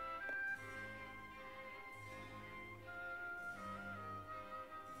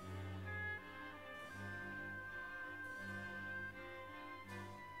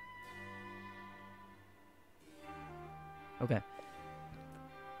 Okay.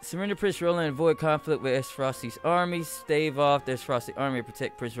 Surrender Prince Roland and avoid conflict with Esfrosti's armies. Stave off the Esfrosti army and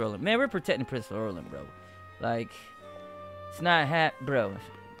protect Prince Roland. Man, we're protecting Prince Roland, bro. Like, it's not bro.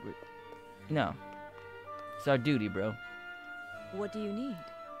 No. It's our duty, bro. What do you need?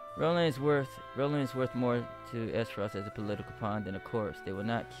 Roland is worth more to Esfrost as a political pawn than a corpse. They will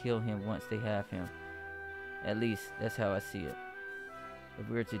not kill him once they have him. At least, that's how I see it. If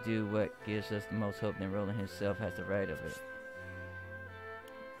we're to do what gives us the most hope, then Roland himself has the right of it.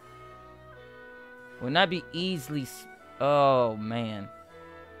 Will not be easily... Oh, man.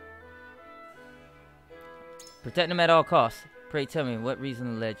 Protect him at all costs. Pray tell me, what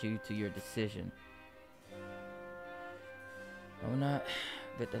reason led you to your decision? I will not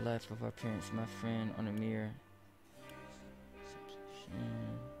bet the life of our parents, my friend, on a mere...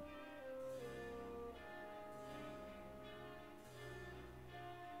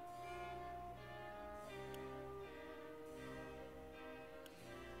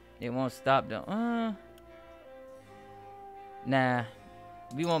 It won't stop though. Nah.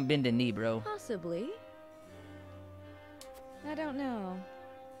 We won't bend the knee, bro. Possibly. I don't know.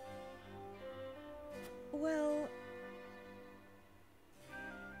 Well...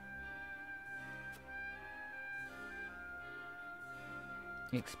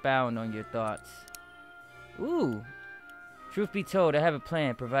 Expound on your thoughts. Ooh. Truth be told, I have a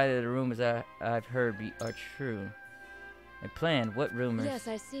plan, provided the rumors I've heard are true. A plan? What rumors? Yes,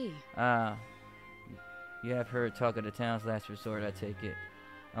 I see. You have heard talk of the town's last resort, I take it.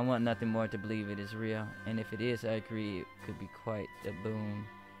 I want nothing more to believe it is real, and if it is, I agree it could be quite a boon.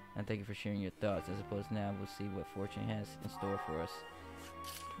 And thank you for sharing your thoughts. I suppose now we'll see what fortune has in store for us.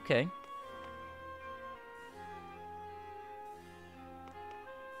 Okay.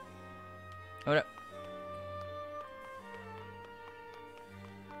 Hold up.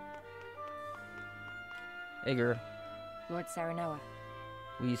 Hey girl. Lord Serenoa.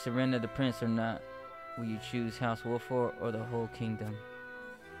 Will you surrender the prince or not? Will you choose House Wolffort or the whole kingdom?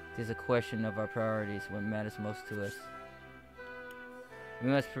 It is a question of our priorities, what matters most to us. We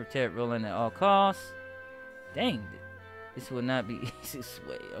must protect Roland at all costs. Dang, this will not be easy to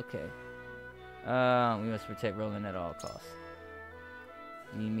sway. Okay. We must protect Roland at all costs.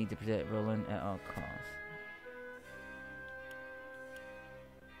 You need me to protect Roland at all costs.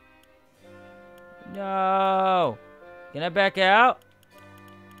 No! Can I back out?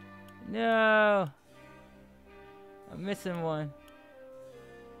 No! I'm missing one.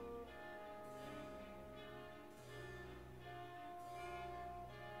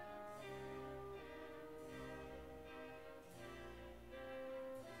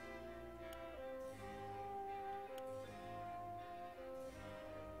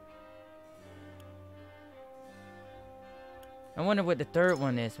 I wonder what the third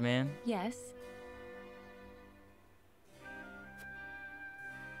one is, man. Yes.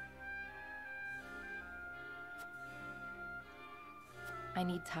 I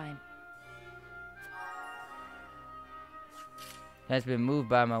need time. Has been moved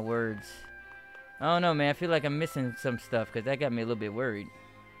by my words. I don't know, man. I feel like I'm missing some stuff because that got me a little bit worried.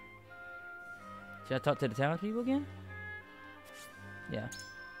 Should I talk to the townspeople again? Yeah.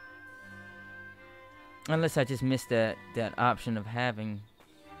 Unless I just missed that option of having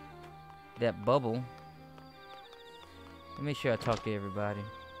that bubble. Let me make sure I talk to everybody.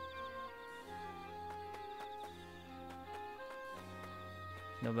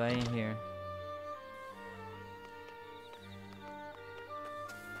 Nobody in here.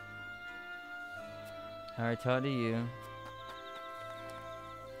 I already talked to you.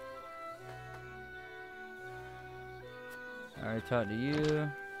 I already talked to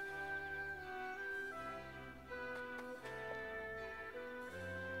you.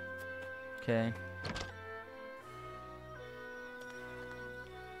 Okay.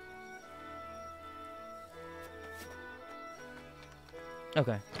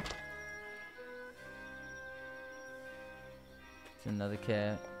 Okay. It's another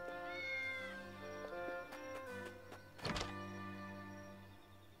cat.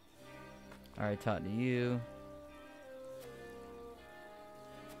 I already talked to you.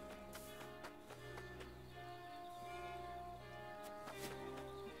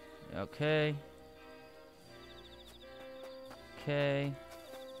 Okay. Okay.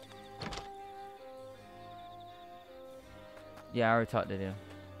 Yeah, I already talked to them.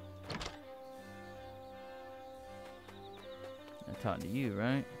 I talked to you,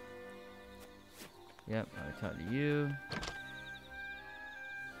 right? Yep, I already talked to you.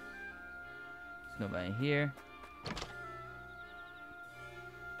 There's nobody here.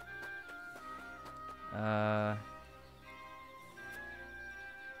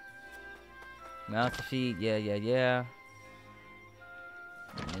 Mouse to feed, yeah.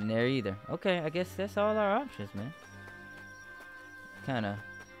 And there either. Okay, I guess that's all our options, man. Kinda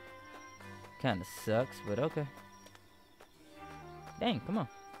sucks, but okay. Dang, come on.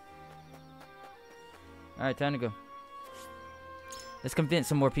 Alright, time to go. Let's convince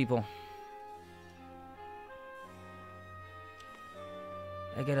some more people.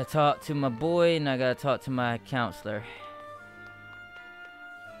 I gotta talk to my boy and I gotta talk to my counselor.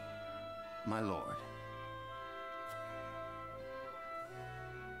 My lord.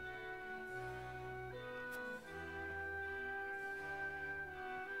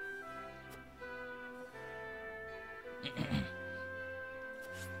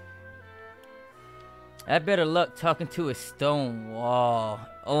 I had better luck talking to a stone wall.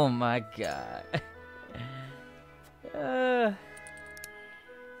 Oh my god.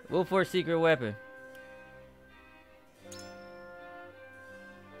 Wolffort secret weapon.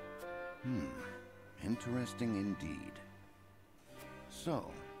 Interesting indeed.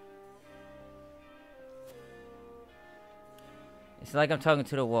 So, It's like I'm talking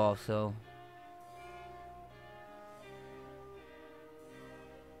to the wall, so.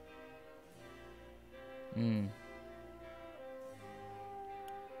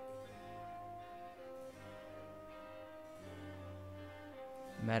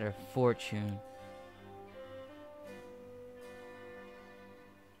 Matter of fortune.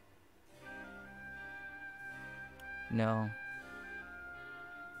 No.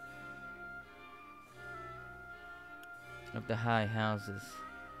 Of the high houses.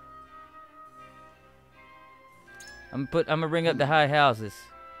 I'm gonna bring up the high houses.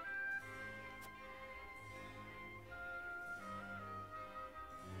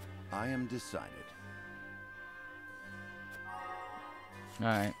 I am decided.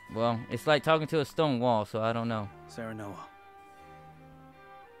 Alright, well, it's like talking to a stone wall, so I don't know. Serenoa.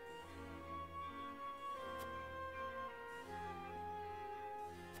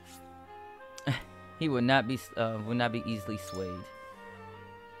 He would not be easily swayed.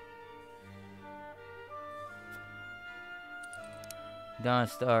 Dawn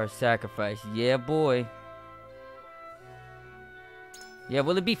Star sacrifice. Yeah, boy. Yeah,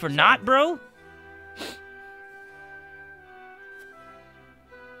 will it be for naught, bro?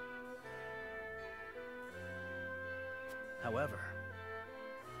 However,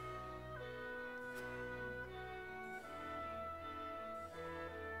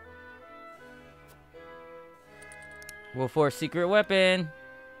 Wolffort secret weapon.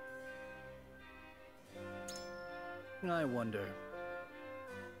 I wonder.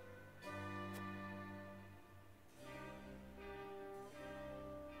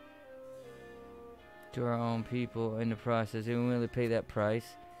 To our own people in the process. They won't really pay that price.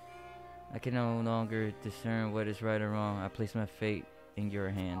 I can no longer discern what is right or wrong. I place my fate in your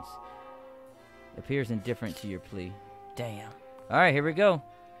hands. Appears indifferent to your plea. Damn. Alright, here we go.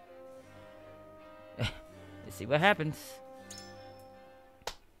 Let's see what happens.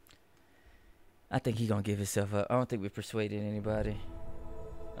 I think he's gonna give himself up. I don't think we persuaded anybody.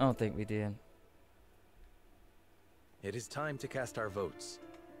 I don't think we did. It is time to cast our votes.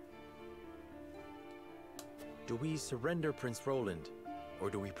 Do we surrender Prince Roland, or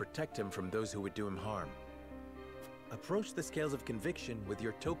do we protect him from those who would do him harm? Approach the scales of conviction with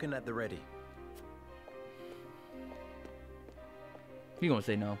your token at the ready. You gonna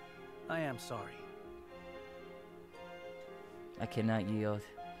say no? I am sorry. I cannot yield.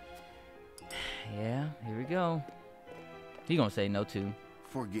 Yeah, here we go. He gonna say no too.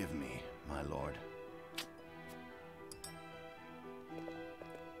 Forgive me, my lord.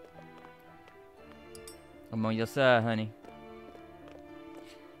 I'm on your side, honey.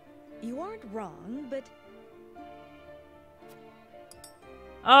 You aren't wrong, but...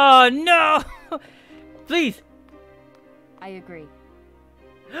 Oh, no! Please! I agree.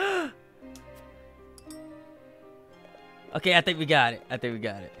 Okay, I think we got it. I think we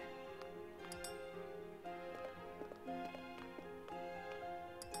got it.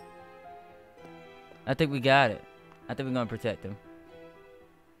 I think we got it. I think we're gonna protect him.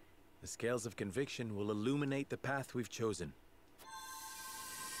 The scales of conviction will illuminate the path we've chosen.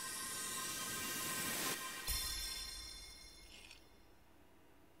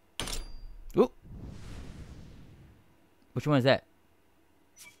 Ooh. Which one is that?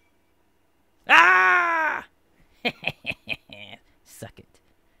 Ah! Suck it.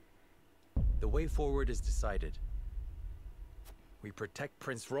 The way forward is decided. We protect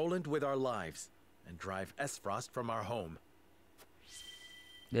Prince Roland with our lives and drive Esfrost from our home.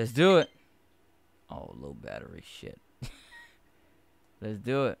 Let's do it. Oh, low battery shit. Let's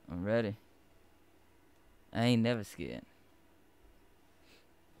do it. I'm ready. I ain't never scared.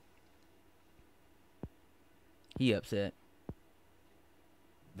 He upset.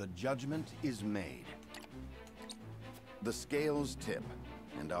 The judgment is made. The scales tip,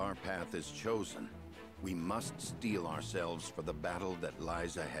 and our path is chosen. We must steel ourselves for the battle that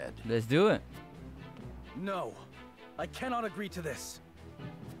lies ahead. Let's do it. No, I cannot agree to this.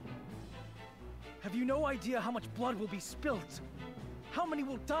 Have you no idea how much blood will be spilt? How many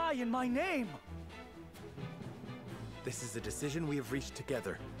will die in my name? This is a decision we have reached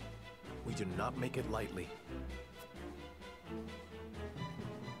together. We do not make it lightly.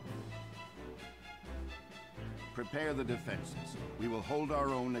 Prepare the defenses. We will hold our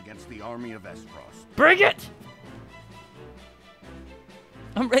own against the army of Esfrost. Bring it!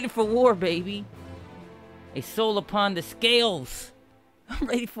 I'm ready for war, baby. A soul upon the scales. I'm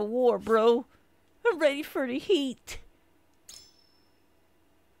ready for war, bro. I'm ready for the heat.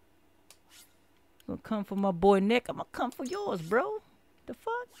 I'm gonna come for my boy Nick. I'm gonna come for yours, bro. The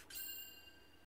fuck?